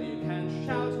till you can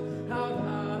shout out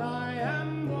loud, I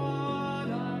am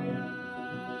what I am.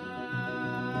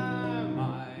 I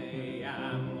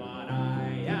am what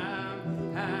I am,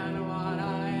 and what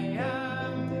I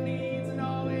am needs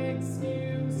no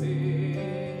excuses.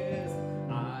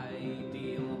 I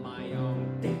deal my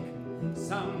own dick,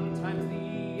 sometimes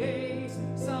the ace,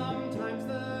 sometimes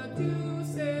the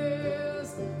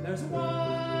deuces. There's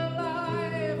one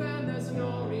life and there's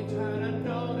no return and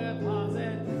no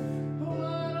deposit.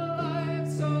 One life,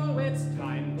 so it's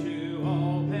time to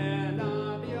open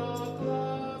up your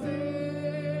closet.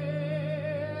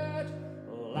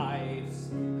 Life's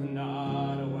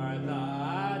not worth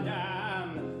a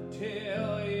damn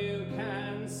till you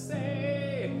can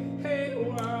say, hey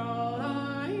world,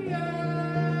 I am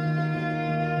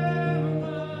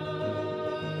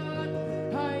what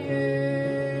I am.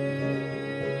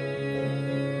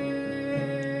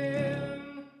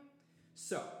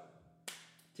 So,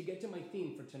 to get to my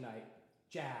theme for tonight,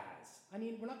 jazz. I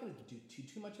mean, we're not going to do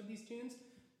too much of these tunes.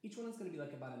 Each one is going to be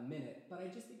like about a minute, but I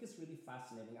just think it's really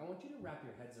fascinating. I want you to wrap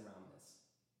your heads around this.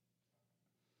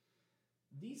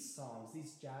 These songs,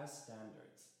 these jazz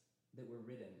standards that were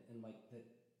written in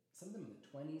some of them in the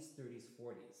 20s, 30s,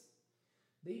 40s,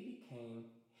 they became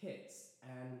hits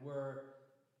and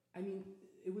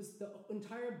it was the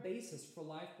entire basis for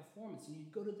live performance. And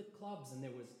you'd go to the clubs and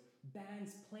there was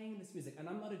bands playing this music. And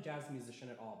I'm not a jazz musician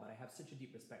at all, but I have such a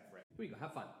deep respect for it. Here we go,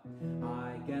 have fun.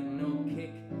 I get no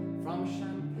kick from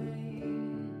champagne.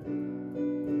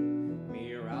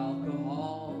 Mere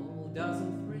alcohol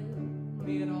doesn't thrill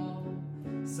me at all.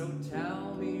 So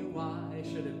tell me, why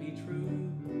should it be true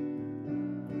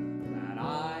that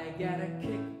I get a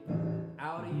kick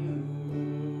out of you?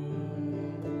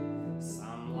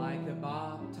 Some like the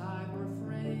Bob type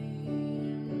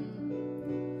refrain.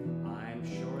 I'm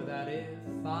sure that if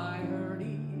I heard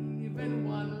even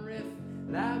one riff,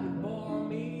 that would bore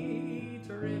me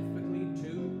terrifically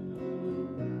too.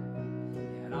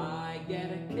 Yet I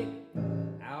get a kick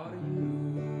out of you.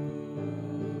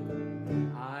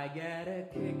 I get a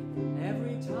kick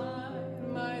every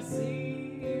time I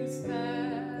see you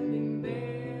standing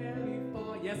there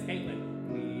before. Yes, Caitlin.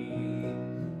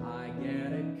 I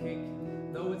get a kick,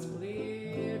 though it's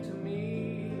clear to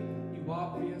me you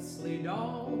obviously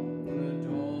don't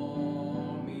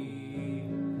adore me.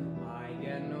 I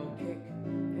get no kick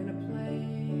in a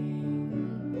plane.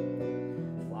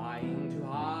 Flying too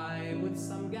high with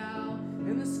some gal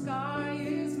in the sky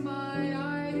is my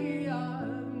idea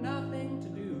of nothing to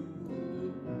do.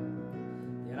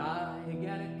 Yet I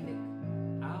get a kick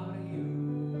out of you.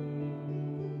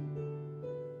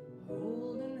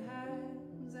 Holding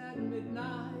hands at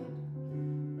midnight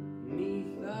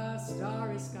neath the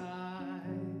starry sky.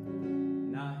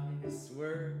 Nice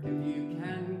work if you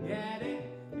can get it,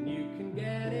 and you can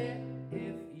get it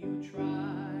if you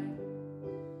try.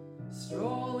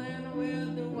 Strolling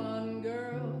with the one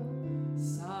girl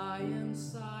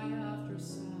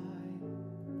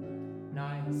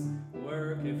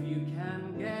if you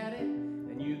can get it,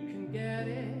 and you can get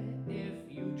it if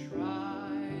you try.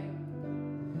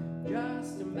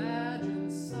 Just imagine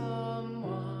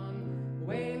someone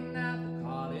waiting at the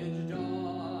cottage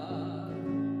door,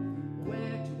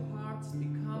 where two hearts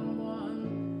become one.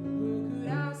 Who could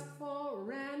ask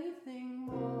for anything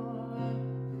more?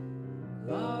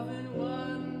 Loving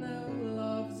one who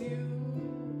loves you,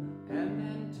 and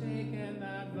then taking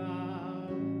that vow.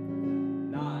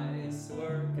 Nice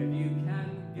work if you can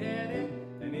get it,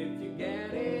 and if you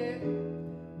get it,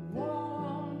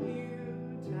 won't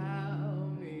you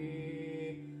tell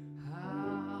me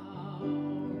how?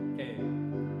 Okay.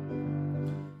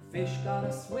 Fish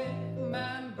gotta swim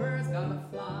and birds gotta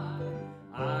fly.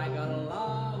 I got a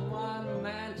long one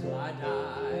man till I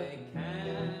die.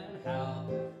 Can't help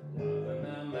loving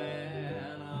a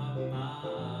man of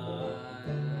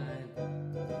mine.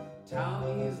 Tell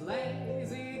me he's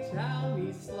lazy, tell me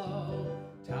he's slow,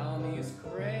 tell me he's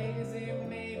crazy,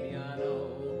 maybe I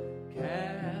know.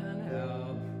 Can't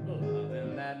help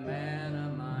loving that man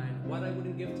of mine. What I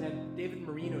wouldn't give to have David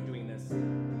Marino doing this.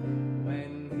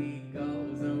 When he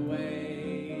goes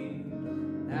away,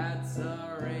 that's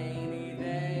a rainy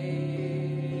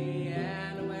day,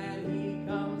 and when he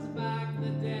comes back, the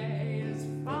day is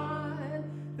fine.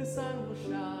 The sun will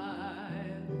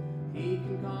shine. He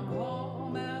can come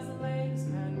home as late as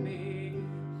can be.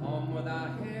 Home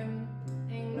without him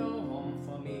ain't no home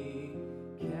for me.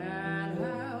 Can't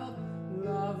help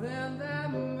loving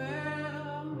that man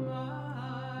of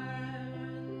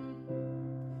mine.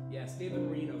 Yes, David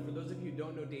Marino. For those of you who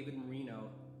don't know David Marino,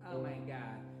 oh my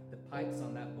God, the pipes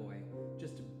on that boy.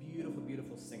 Just a beautiful,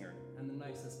 beautiful singer, and the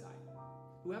nicest guy,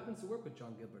 who happens to work with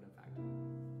John Gilbert, in fact.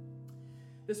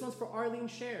 This one's for Arlene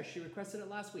Scher. She requested it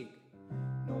last week.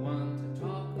 No one to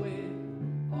talk with,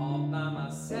 all by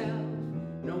myself.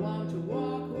 No one to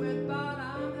walk with, but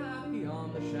I'm happy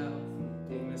on the shelf.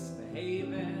 Ain't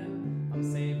misbehaving, I'm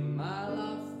saving my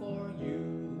love for you.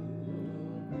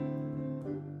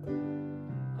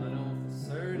 I know for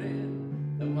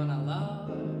certain the one I love,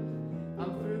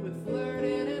 I'm through with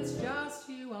flirting, it's just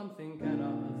you I'm thinking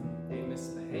of. Ain't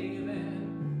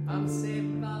misbehaving, I'm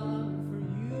saving my love for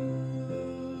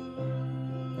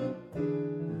you.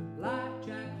 Like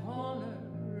Jack Horner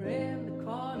in the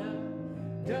corner,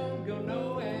 don't go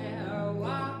nowhere,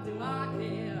 what do I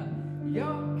care?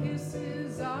 Your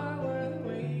kisses are worth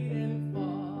waiting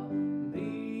for,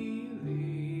 believe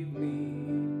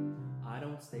me. I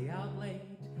don't stay out late,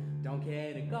 don't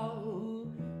care to go.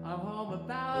 I'm home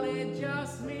about it,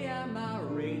 just me and my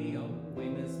radio. We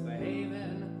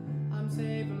misbehaving, I'm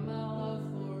saving my love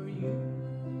for you.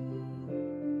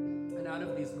 And out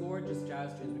of these gorgeous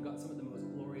jazz tunes, we got some of the most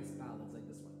glorious ballads like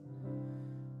this one.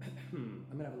 I'm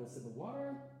gonna have a little sip of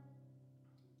water.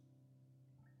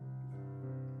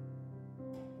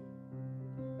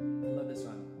 I love this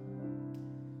one.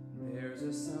 There's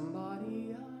a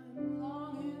somebody I'm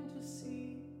longing to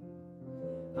see.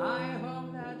 I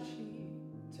hope that she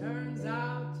turns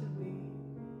out to be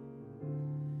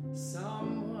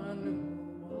someone who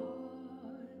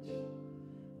watch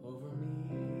over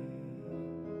me.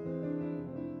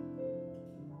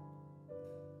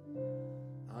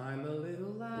 I'm a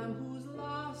little lamb who's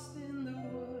lost in the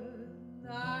wood.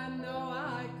 I know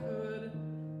I could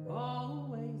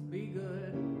always be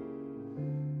good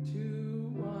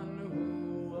to one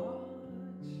who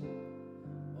watch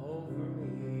over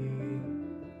me.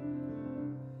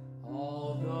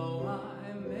 Although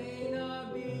I may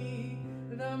not be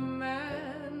the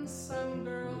man some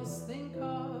girls think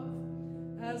of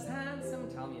as handsome,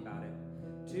 tell me about it.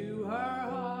 To her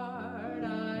heart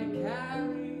I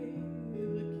carry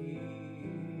the key.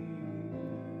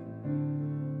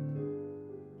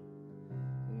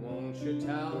 Won't you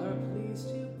tell her please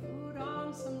to put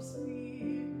on some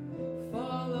speed,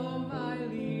 follow my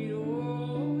lead,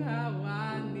 oh how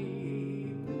I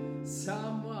need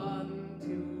someone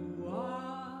to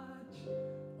watch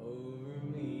over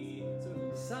me. So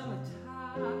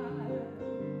summertime,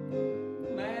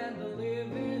 man, the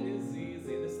living is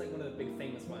easy. This is like one of the big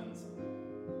famous ones.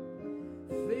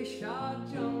 Fish are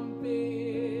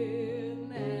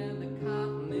jumping and the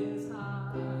cotton is high.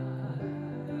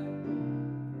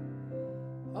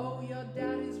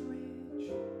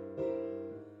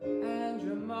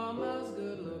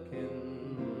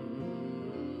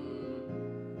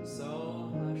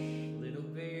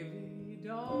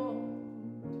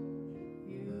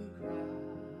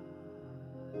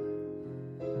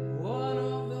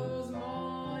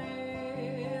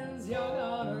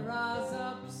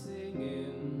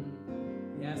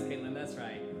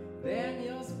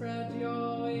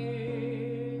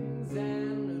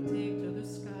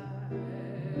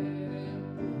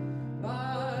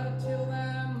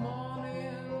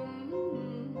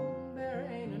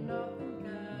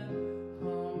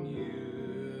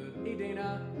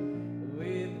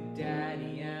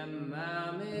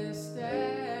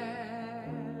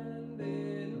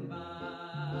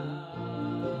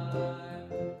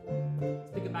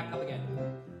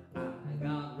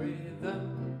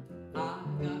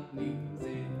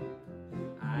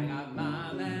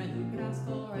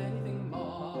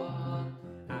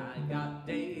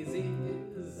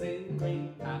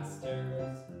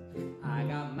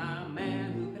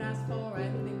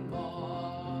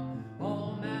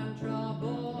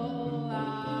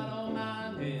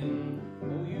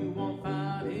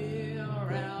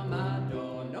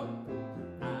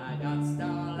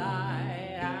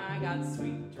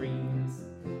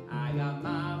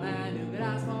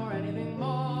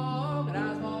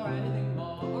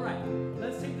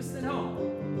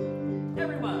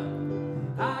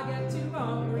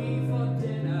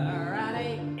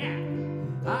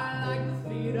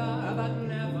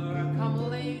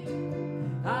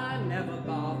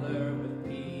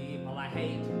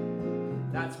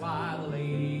 That's why the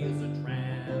lady is a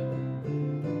tramp.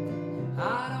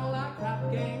 I don't like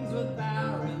crap games with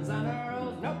barons and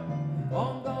earls. Nope,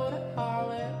 won't go to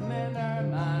Harlem and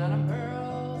Ermine and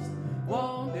pearls.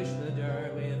 Won't dish the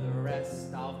dirt with the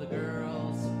rest of the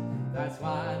girls. That's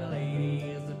why the lady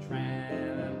is a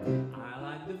tramp. I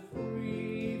like the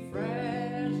free,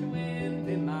 fresh wind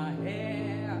in my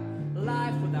hair.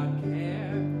 Life without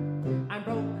care. I'm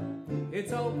broke,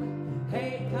 it's oak.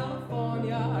 Hey,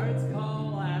 California, it's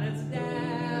cold and it's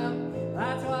damp.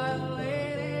 That's why the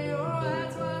lady, oh,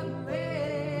 that's why the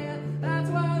lady, that's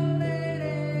why the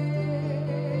lady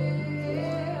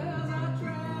is a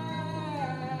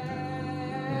tramp.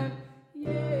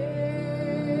 Yes.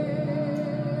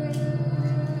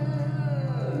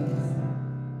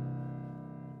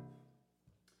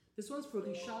 This one's for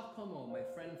Richard Como, my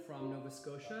friend from Nova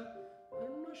Scotia.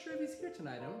 I'm not sure if he's here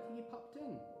tonight. I don't think he popped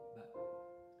in, but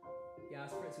he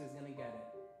asked for it, so he's gonna get it.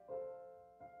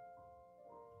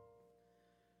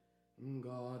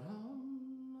 God on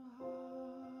high,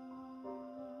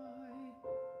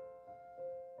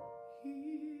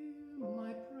 hear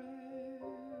my prayer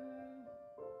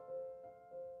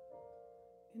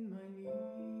in my need.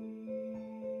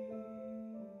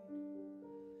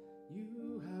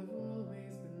 You have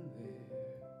always been there.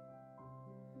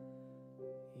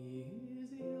 He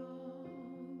is young,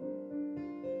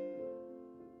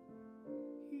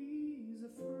 he's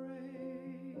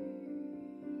afraid.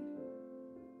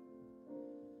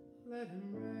 Let him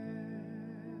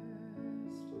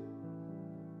rest,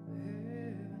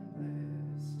 heaven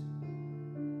blessed.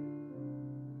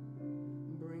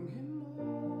 Bring him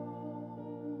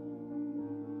home,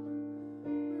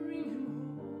 bring him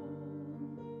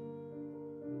home,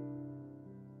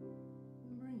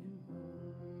 bring him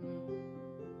home.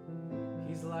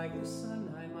 He's like the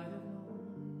sun I might have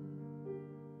known,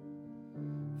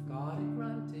 if God had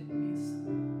granted me a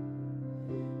son.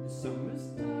 The summers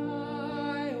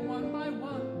die one by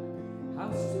one,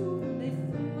 how soon they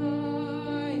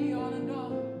fly on and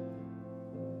on.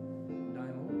 And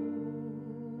I'm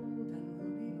old and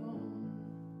will be gone.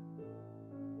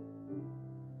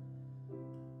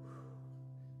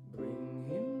 Bring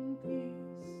him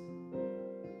peace,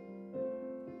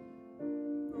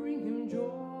 bring him joy.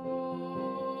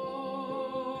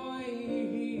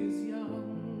 He is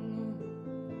young,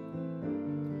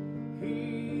 he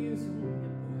is only a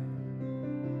boy.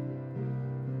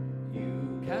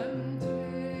 You can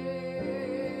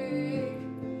take,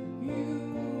 you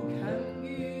can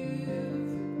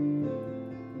give.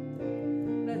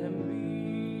 Let him be,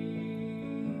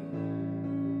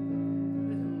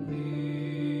 let him live.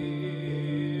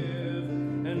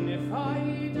 And if I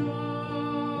die,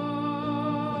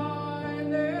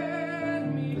 let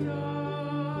me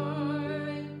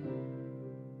die.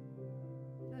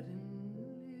 Let him live.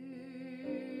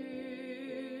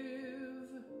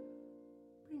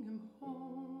 Bring him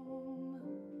home.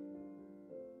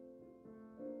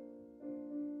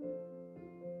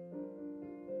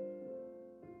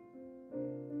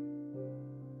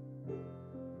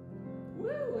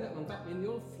 Woo! That one got me in the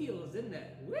old feels, didn't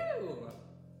it? Woo!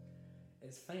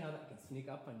 It's funny how that can sneak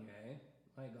up on you, eh?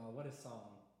 My God, what a song.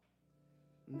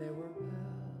 There were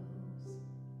bells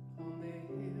on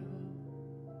the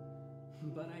hill,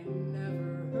 but I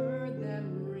never heard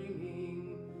them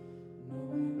ringing. No,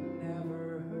 I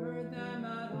never heard them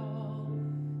at all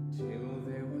till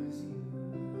there was you.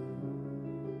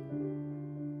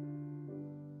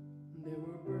 There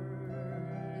were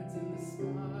birds in the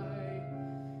sky,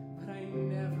 but I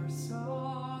never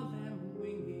saw them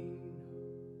winging.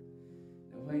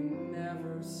 No, I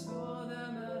never saw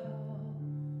them at all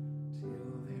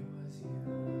till there was you.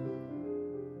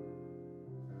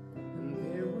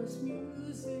 And there was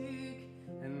music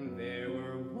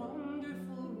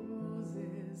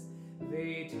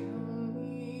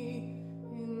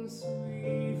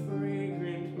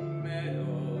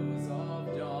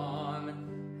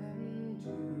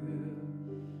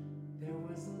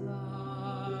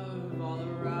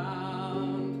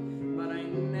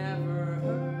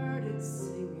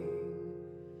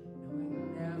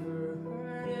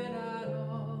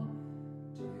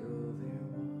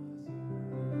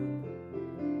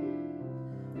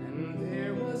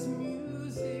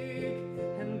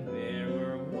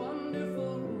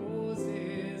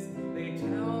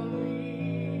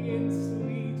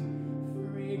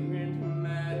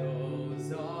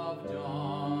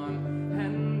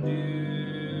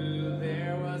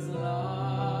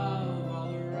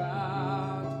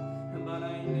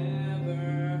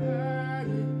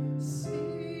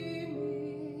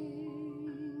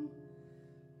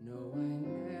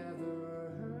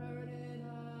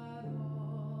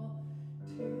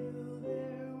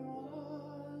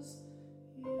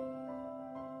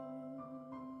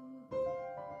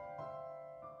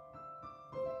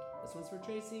one's for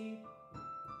Tracy.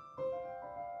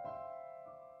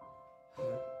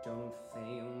 Heart, don't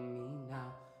fail me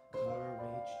now.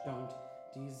 Courage, don't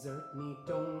desert me.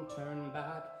 Don't turn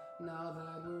back now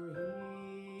that we're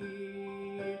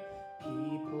here.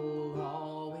 People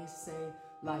always say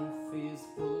life is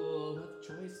full of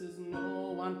choices.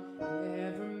 No one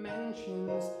ever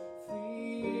mentions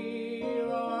fear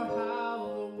or how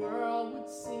the world would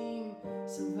seem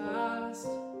so vast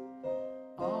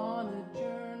on a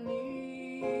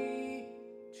journey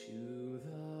to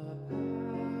the past.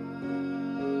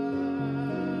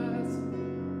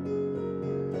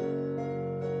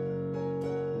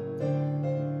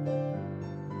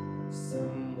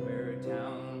 Somewhere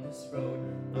down this road,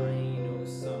 I know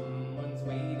someone's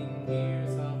waiting.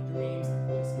 Years of dreams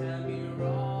just can't be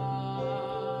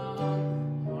wrong.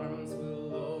 Arms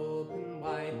will open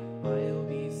wide, I'll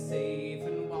be safe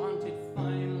and wanted,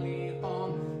 finally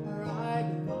home where I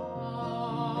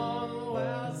belong.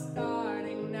 Well,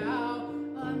 starting now,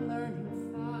 I'm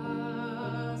learning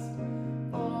fast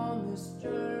on this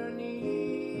journey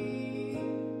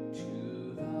to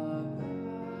the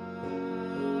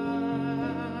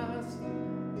past.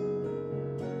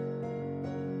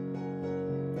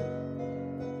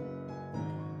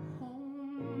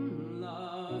 Home,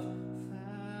 love,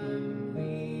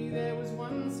 family. There was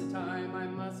once a time I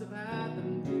must have had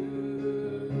them too.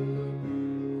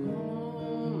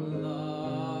 Home,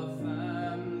 love,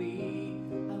 family.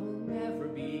 I will never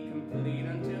be complete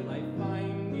until I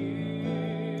find you.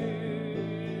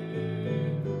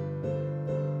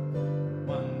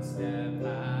 One step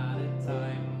at a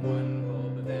time, one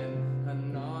hope, then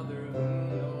another. Who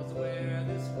knows where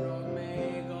this road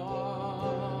may go?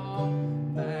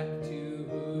 Back to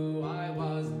who I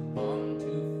was, on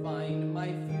to find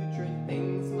my future,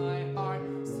 things my heart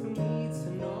still needs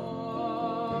to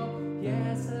know.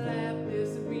 Yes, let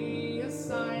this be a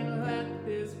sign, let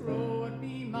this road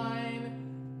be mine.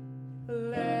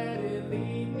 Let it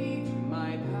lead me to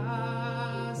my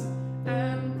past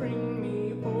and bring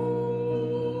me home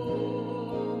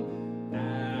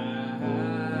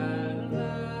at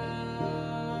last.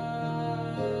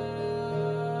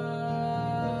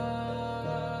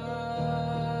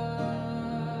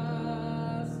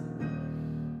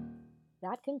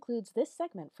 That concludes this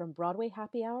segment from Broadway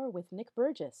Happy Hour with Nick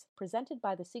Burgess, presented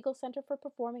by the Siegel Center for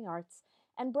Performing Arts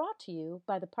and brought to you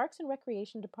by the Parks and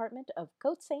Recreation Department of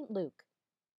Côte St. Luc.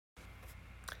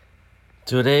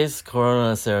 Today's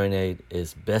Corona Serenade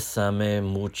is Besame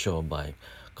Mucho by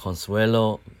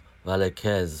Consuelo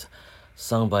Velázquez,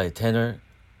 sung by tenor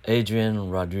Adrian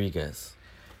Rodriguez.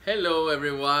 Hello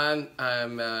everyone,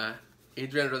 I'm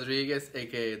Adrian Rodriguez,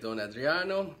 aka Don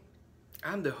Adriano.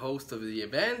 I'm the host of the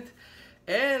event,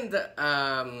 and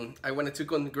I wanted to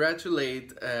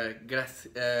congratulate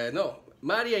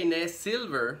Maria Inés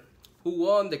Silver, who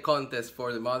won the contest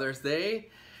for the Mother's Day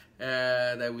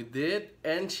that we did,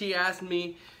 and she asked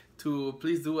me to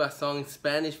please do a song in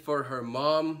Spanish for her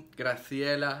mom,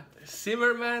 Graciela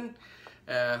Zimmerman,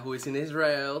 who is in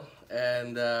Israel,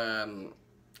 and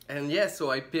yes, so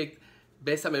I picked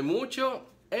Besame Mucho,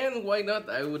 and why not?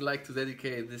 I would like to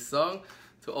dedicate this song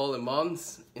to all the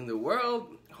moms in the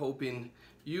world, hoping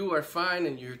you are fine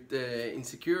and you're in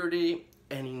security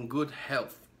and in good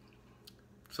health.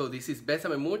 So this is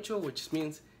Besame Mucho, which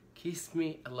means kiss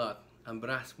me a lot.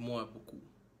 Embrasse-moi beaucoup.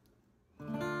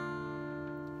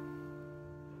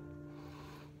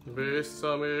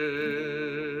 Bésame,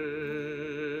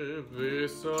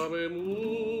 bésame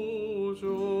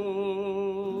mucho,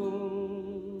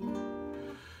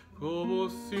 como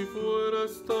si fuera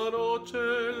esta noche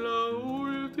la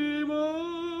última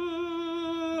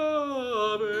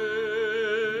vez.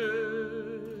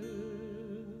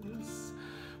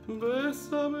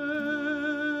 Bésame,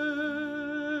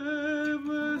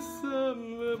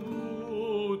 bésame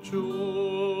mucho,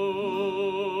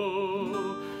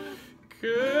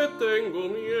 que tengo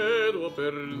miedo a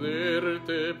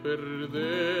perderte,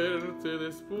 perderte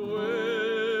después.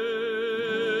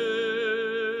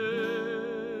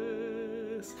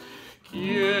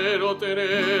 Quiero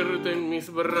tenerte en mis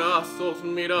brazos,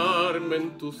 mirarme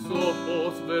en tus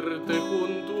ojos, verte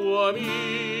junto a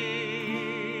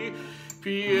mí.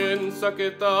 Piensa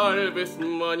que tal vez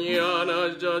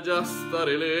mañana ya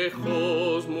estaré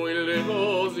lejos, muy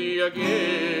lejos y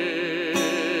aquí.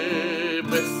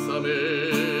 Bésame,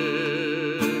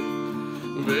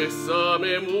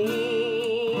 bésame mucho,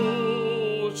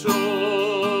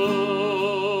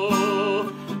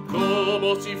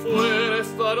 como si fuera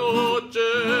esta noche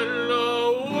la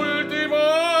última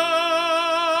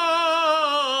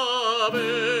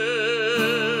vez.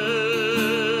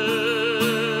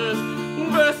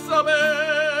 Bésame,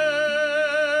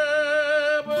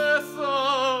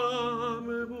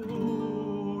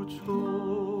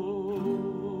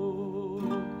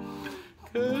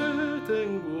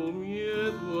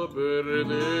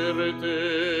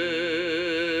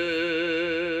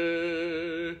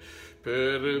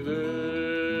 perderte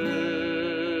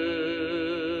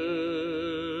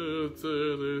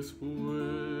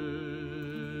después.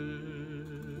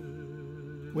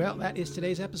 Well, that is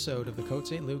today's episode of the Côte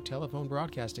St. Luc Telephone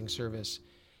Broadcasting Service.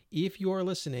 If you're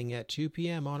listening at 2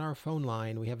 p.m. on our phone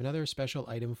line, we have another special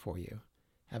item for you.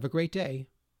 Have a great day.